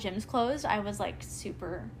all the gyms closed, I was like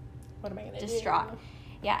super what am I gonna distraught. do?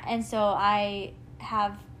 Yeah, and so I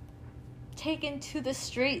have taken to the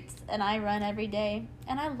streets and I run every day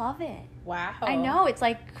and I love it. Wow. I know, it's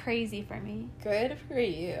like crazy for me. Good for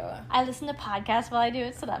you. I listen to podcasts while I do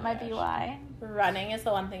it, so that might be why. Running is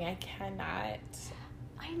the one thing I cannot.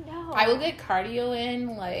 I know. I will get cardio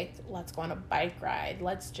in, like, let's go on a bike ride.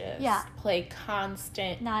 Let's just play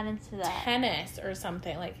constant not into that tennis or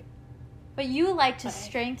something. Like, but you like to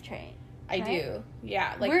strength train. I do.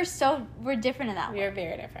 Yeah. Like we're different in that way. We are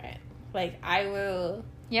very different. Like, I will.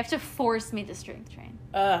 You have to force me to strength train.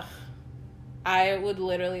 Ugh. I would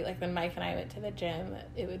literally, like, when Mike and I went to the gym,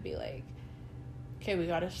 it would be like, okay, we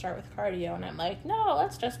got to start with cardio. And I'm like, no,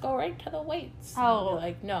 let's just go right to the weights. Oh. And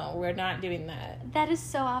like, no, we're not doing that. That is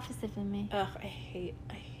so opposite than me. Ugh, I hate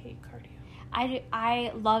cardio.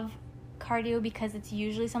 I love cardio because it's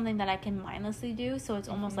usually something that I can mindlessly do, so it's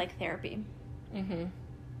almost like therapy. Mm-hmm.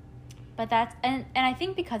 But that's, and I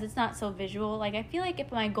think because it's not so visual, like, I feel like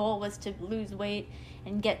if my goal was to lose weight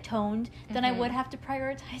and get toned, then I would have to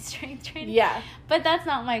prioritize strength training. Yeah. But that's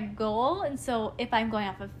not my goal, and so if I'm going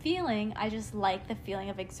off of feeling, I just like the feeling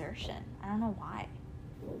of exertion. I don't know why.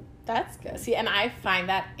 That's good. See, and I find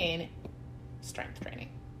that in strength training.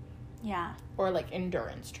 Yeah. Or, like,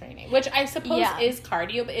 endurance training, which I suppose is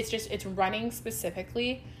cardio, but it's running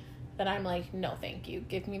specifically that I'm like, no, thank you.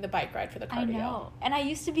 Give me the bike ride for the cardio. I know. And I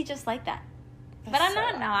used to be just like that. But I'm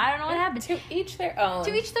not now. I don't know what happened. To each their own.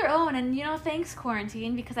 To each their own. And, thanks,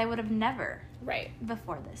 quarantine, because I would have never. Right.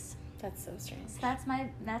 Before this. That's so strange. So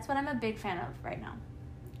that's what I'm a big fan of right now.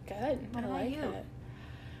 Good. What about you?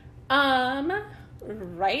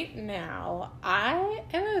 Right now, I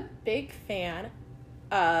am a big fan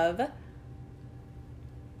of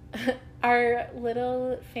our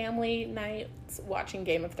little family nights watching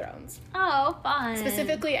Game of Thrones. Oh, fun.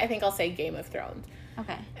 Specifically, I think I'll say Game of Thrones.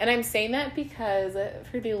 Okay. And I'm saying that because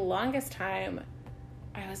for the longest time,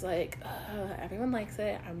 I was like, everyone likes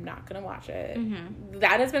it. I'm not going to watch it. Mm-hmm.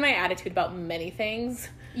 That has been my attitude about many things.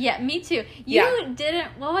 Yeah, me too. You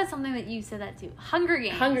didn't, what was something that you said that to? Hunger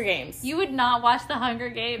Games. Hunger Games. You would not watch the Hunger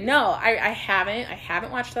Games. No, I haven't. I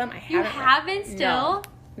haven't watched them. You haven't still?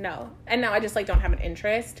 No. And now I just, like, don't have an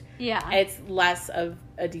interest. Yeah. It's less of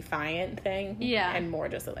a defiant thing. Yeah. And more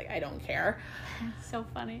just, like, I don't care. It's so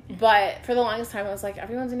funny. But for the longest time, I was like,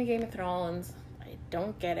 everyone's into Game of Thrones. I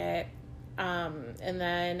don't get it. And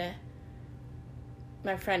then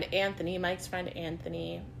my friend Anthony, Mike's friend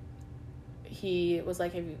Anthony, he was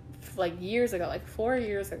like, years ago, like 4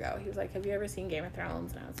 years ago, he was like, have you ever seen Game of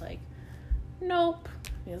Thrones? And I was like, nope.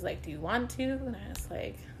 He was like, do you want to? And I was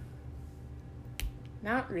like,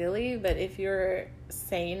 not really, but if you're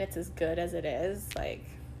saying it's as good as it is, like,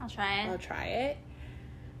 I'll try it.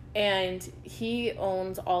 And he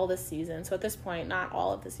owns all the seasons. So at this point, not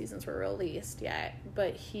all of the seasons were released yet.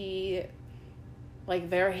 But he, like,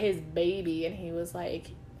 they're his baby. And he was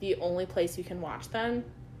like, the only place you can watch them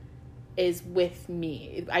is with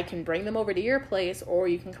me. I can bring them over to your place, or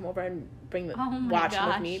you can come over and bring them, watch them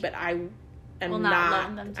with me. But I am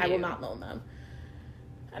not I will not loan them.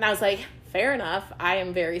 And I was like, fair enough. I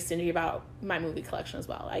am very stingy about my movie collection as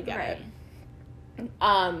well. I get it.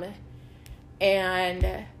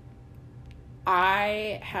 And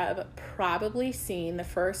I have probably seen the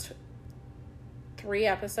first 3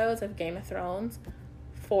 episodes of Game of Thrones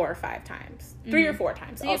 4 or 5 times. 3 or 4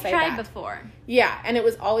 times. So I'll you've say tried that. before. Yeah, and it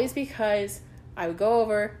was always because I would go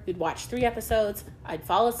over, we'd watch 3 episodes, I'd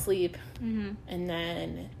fall asleep, and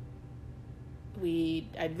then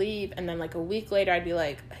I'd leave, and then like a week later I'd be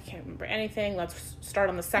like, I can't remember anything, let's start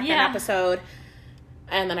on the second episode,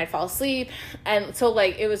 and then I'd fall asleep, and so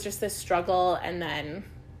like it was just this struggle. And then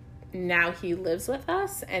now he lives with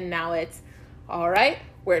us, and now it's all right,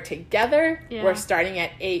 we're together, we're starting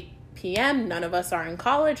at 8 p.m. None of us are in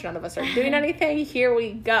college, none of us are doing anything, here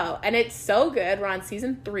we go. And it's so good. We're on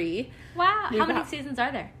season 3. Wow. How many seasons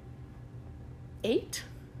are there? 8.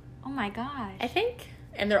 Oh my gosh. I think.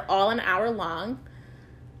 And they're all an hour long.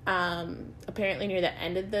 Apparently near the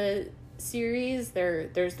end of the series,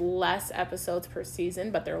 there's less episodes per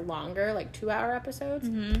season, but they're longer, like 2-hour episodes.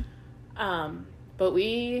 But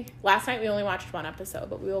last night we only watched 1 episode,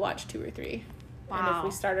 but we will watch 2 or 3. Wow. And if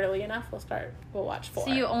we start early enough, we'll watch 4.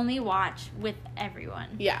 So you only watch with everyone?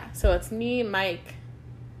 Yeah. So it's me, Mike,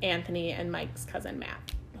 Anthony, and Mike's cousin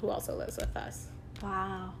Matt, who also lives with us.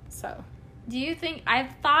 Wow. So. Do you think,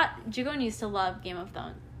 I've thought Jugon used to love Game of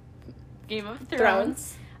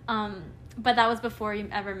Thrones. But that was before you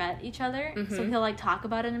ever met each other. So he'll like talk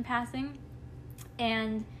about it in passing.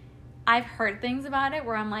 And I've heard things about it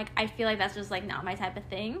where I'm like, I feel like that's just like not my type of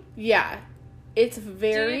thing. Yeah. It's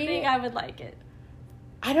very... Do you think I would like it?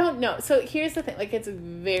 I don't know. So here's the thing. Like, it's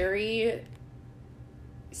very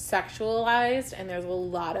sexualized, and there's a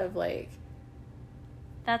lot of, like...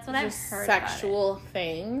 That's what I've heard sexual about it.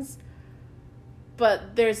 Things.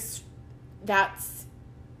 But that's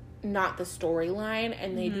not the storyline,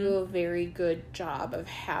 and they do a very good job of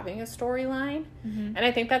having a storyline. And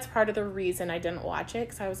I think that's part of the reason I didn't watch it,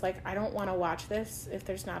 because I was like, I don't want to watch this if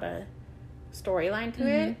there's not a storyline to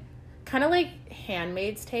it. Kind of like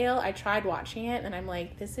Handmaid's Tale. I tried watching it, and I'm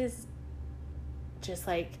like, this is just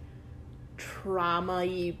like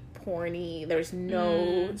trauma-y, porny. There's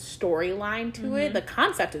no storyline to it. The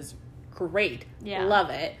concept is great. Yeah. Love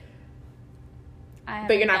it.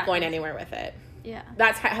 But you're not going anywhere with it. Yeah.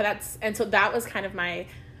 And so that was kind of my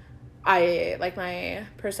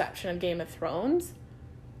perception of Game of Thrones.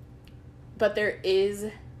 But there is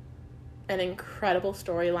an incredible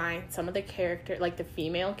storyline. Some of the characters, like the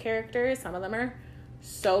female characters, some of them are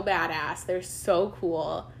so badass. They're so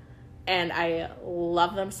cool, and I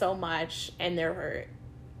love them so much. And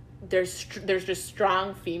there's just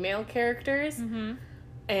strong female characters,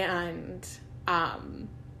 and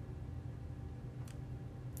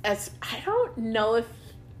as I don't know if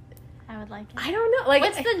I would like it. I don't know. Like,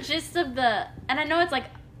 what's the gist of the? And I know it's like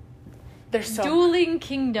there's so dueling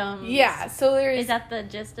kingdoms. Yeah, so is that the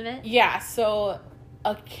gist of it? Yeah, so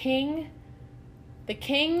the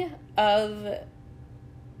king of,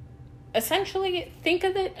 essentially, think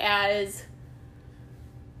of it as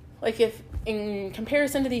like if in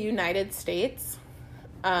comparison to the United States,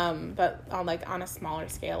 but on a smaller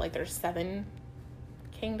scale, like there's 7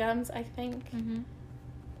 kingdoms, I think. I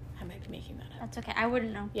might be making that up. That's okay. I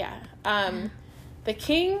wouldn't know. Yeah. The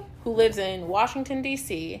king who lives in Washington,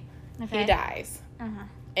 D.C., he dies.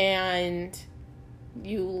 And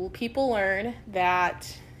people learn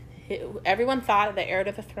that everyone thought the heir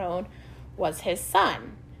to the throne was his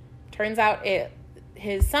son. Turns out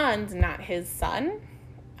his son's not his son.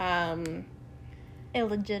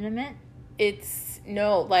 Illegitimate? His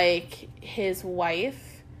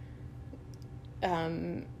wife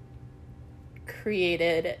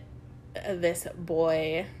created this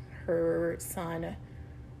boy, her son,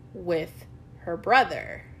 with her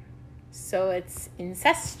brother. So it's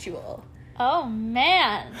incestual. Oh,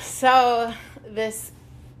 man. So this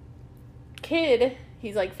kid,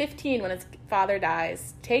 he's like 15 when his father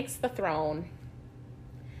dies, takes the throne,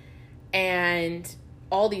 and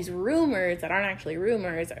all these rumors that aren't actually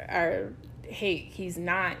rumors are, hey, he's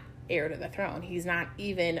not heir to the throne. He's not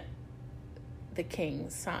even the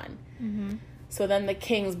king's son. So then the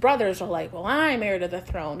king's brothers are like, well, I'm heir to the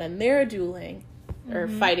throne, and they're dueling or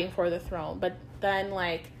fighting for the throne. But then,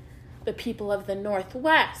 like, the people of the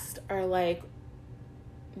Northwest are like,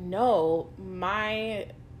 no, my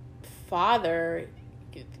father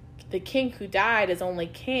the king who died is only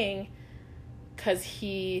king because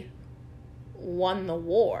he won the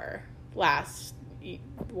war last,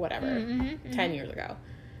 10 years ago.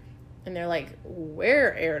 And they're like,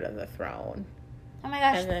 we're heir to the throne. Oh my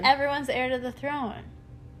gosh, everyone's heir to the throne.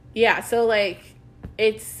 Yeah, so, like,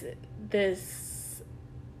 it's this...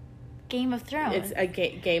 Game of Thrones. It's a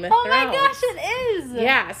Game of Thrones. Oh my gosh, it is!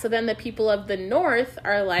 Yeah, so then the people of the North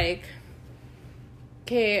are like,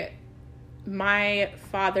 okay, my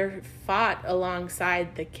father fought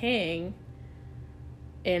alongside the king,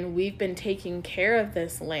 and we've been taking care of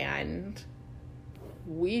this land.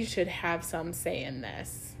 We should have some say in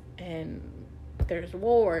this. And there's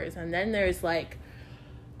wars, and then there's, like,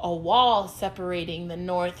 a wall separating the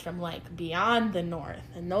North from, like, beyond the North.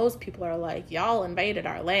 And those people are like, y'all invaded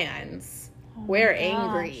our lands. We're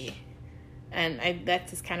angry. And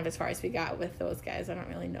that's just kind of as far as we got with those guys. I don't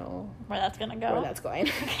really know where that's going to go. Where that's going.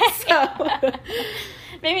 So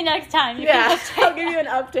maybe next time. I'll give you an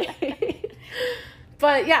update.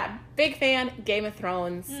 But, yeah, big fan, Game of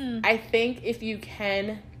Thrones. I think if you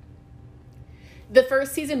can... The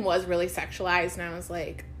first season was really sexualized, and I was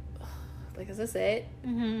like, is this it?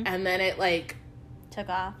 Mm-hmm. And then it, like... took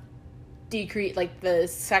off. Decreased, like, the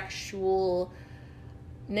sexualness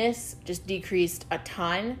just decreased a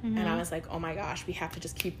ton. Mm-hmm. And I was like, oh my gosh, we have to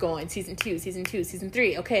just keep going. Season 2, Season 2, Season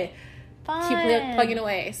 3. Okay. Fun. Keep plugging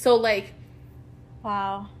away. So, like...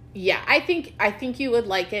 Wow. Yeah, I think you would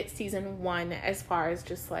like it, Season 1, as far as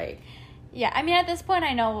just, like... Yeah, I mean, at this point,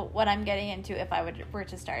 I know what I'm getting into if I were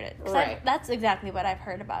to start it. Right. That's exactly what I've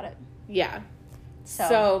heard about it. Yeah.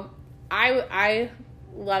 So I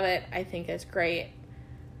love it. I think it's great.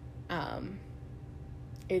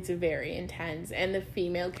 It's very intense, and the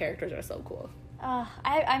female characters are so cool.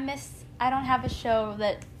 I don't have a show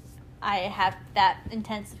that I have that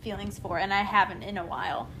intense feelings for, and I haven't in a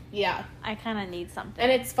while. Yeah. I kind of need something. And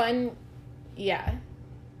it's fun. Yeah.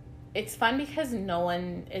 It's fun because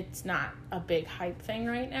it's not a big hype thing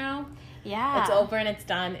right now. Yeah. It's over and it's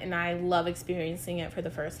done, and I love experiencing it for the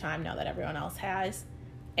first time now that everyone else has.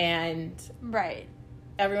 And right.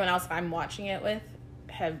 Everyone else I'm watching it with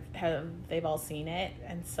they've all seen it,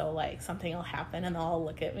 and so, like, something will happen and they'll all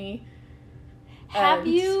look at me. Have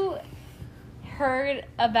you heard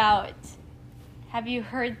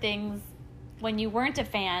things when you weren't a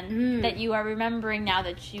fan that you are remembering now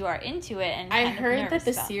that you are into it? And I heard that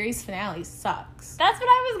the series finale sucks. That's what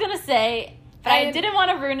I was gonna say, but I didn't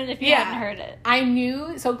want to ruin it if you hadn't heard it. I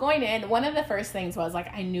knew, so going in, one of the first things was,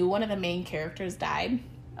 like, I knew one of the main characters died.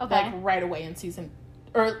 Okay. Like, right away in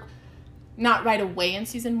or not right away in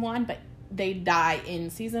season 1, but they die in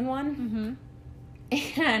season 1.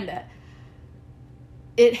 Mm-hmm. And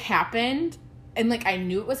it happened, and, like, I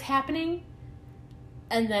knew it was happening.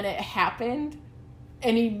 And then it happened,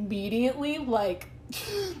 and immediately, like,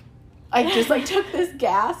 I just, like, took this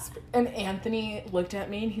gasp, and Anthony looked at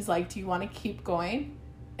me, and he's like, do you want to keep going?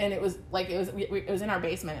 And it was, like, it was in our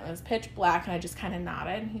basement. It was pitch black, and I just kind of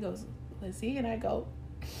nodded, and he goes, Lizzie? And I go,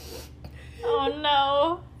 oh,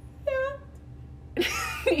 no.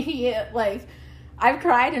 Yeah, like, I've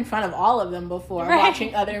cried in front of all of them before,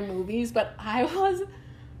 watching other movies, but I was...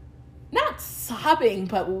 not sobbing,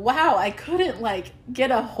 but wow, I couldn't, like,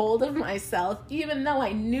 get a hold of myself, even though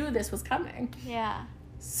I knew this was coming. Yeah.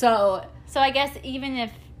 So I guess even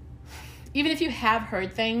if you have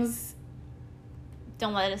heard things,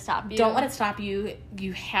 don't let it stop you. Don't let it stop you.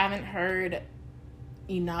 You haven't heard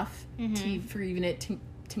enough for even it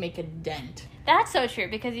to make a dent. That's so true,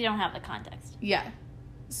 because you don't have the context. Yeah.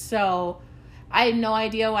 So I had no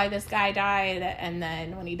idea why this guy died, and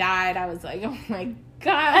then when he died, I was like, oh my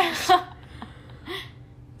gosh.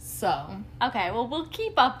 So. Okay, well, we'll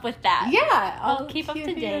keep up with that. Yeah. I'll keep up to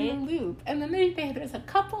date. In the loop. And then there's a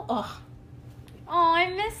couple. Oh, I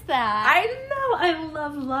miss that. I know. I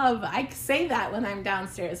love. I say that when I'm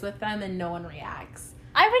downstairs with them and no one reacts.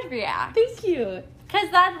 I would react. Thank you. Because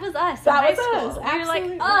that was us. That was us. Absolutely. We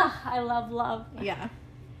were like, I love love. Yeah.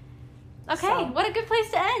 Okay, so. What a good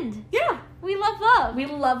place to end. Yeah. We love love. We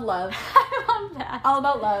love love. I love that. All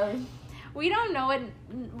about love. We don't know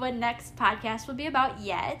what next podcast will be about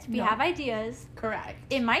yet. We have ideas. Correct.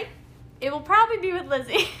 It will probably be with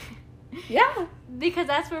Lizzie. Yeah. Because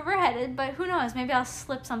that's where we're headed, but who knows? Maybe I'll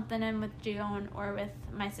slip something in with Gion or with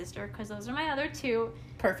my sister, because those are my other two.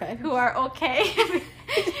 Perfect. Who are okay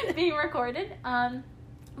being recorded.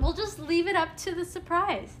 We'll just leave it up to the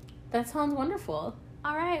surprise. That sounds wonderful.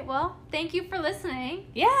 All right, well, thank you for listening.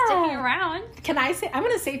 Yeah. Sticking around. Can I say, I'm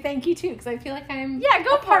going to say thank you too, because I feel like I'm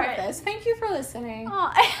go for part it. of this. Thank you for listening.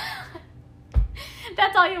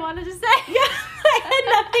 That's all you wanted to say? Yeah, I had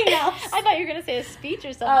nothing else. I thought you were going to say a speech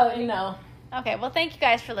or something. Oh, no. Okay, well, thank you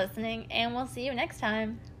guys for listening, and we'll see you next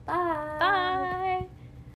time. Bye. Bye.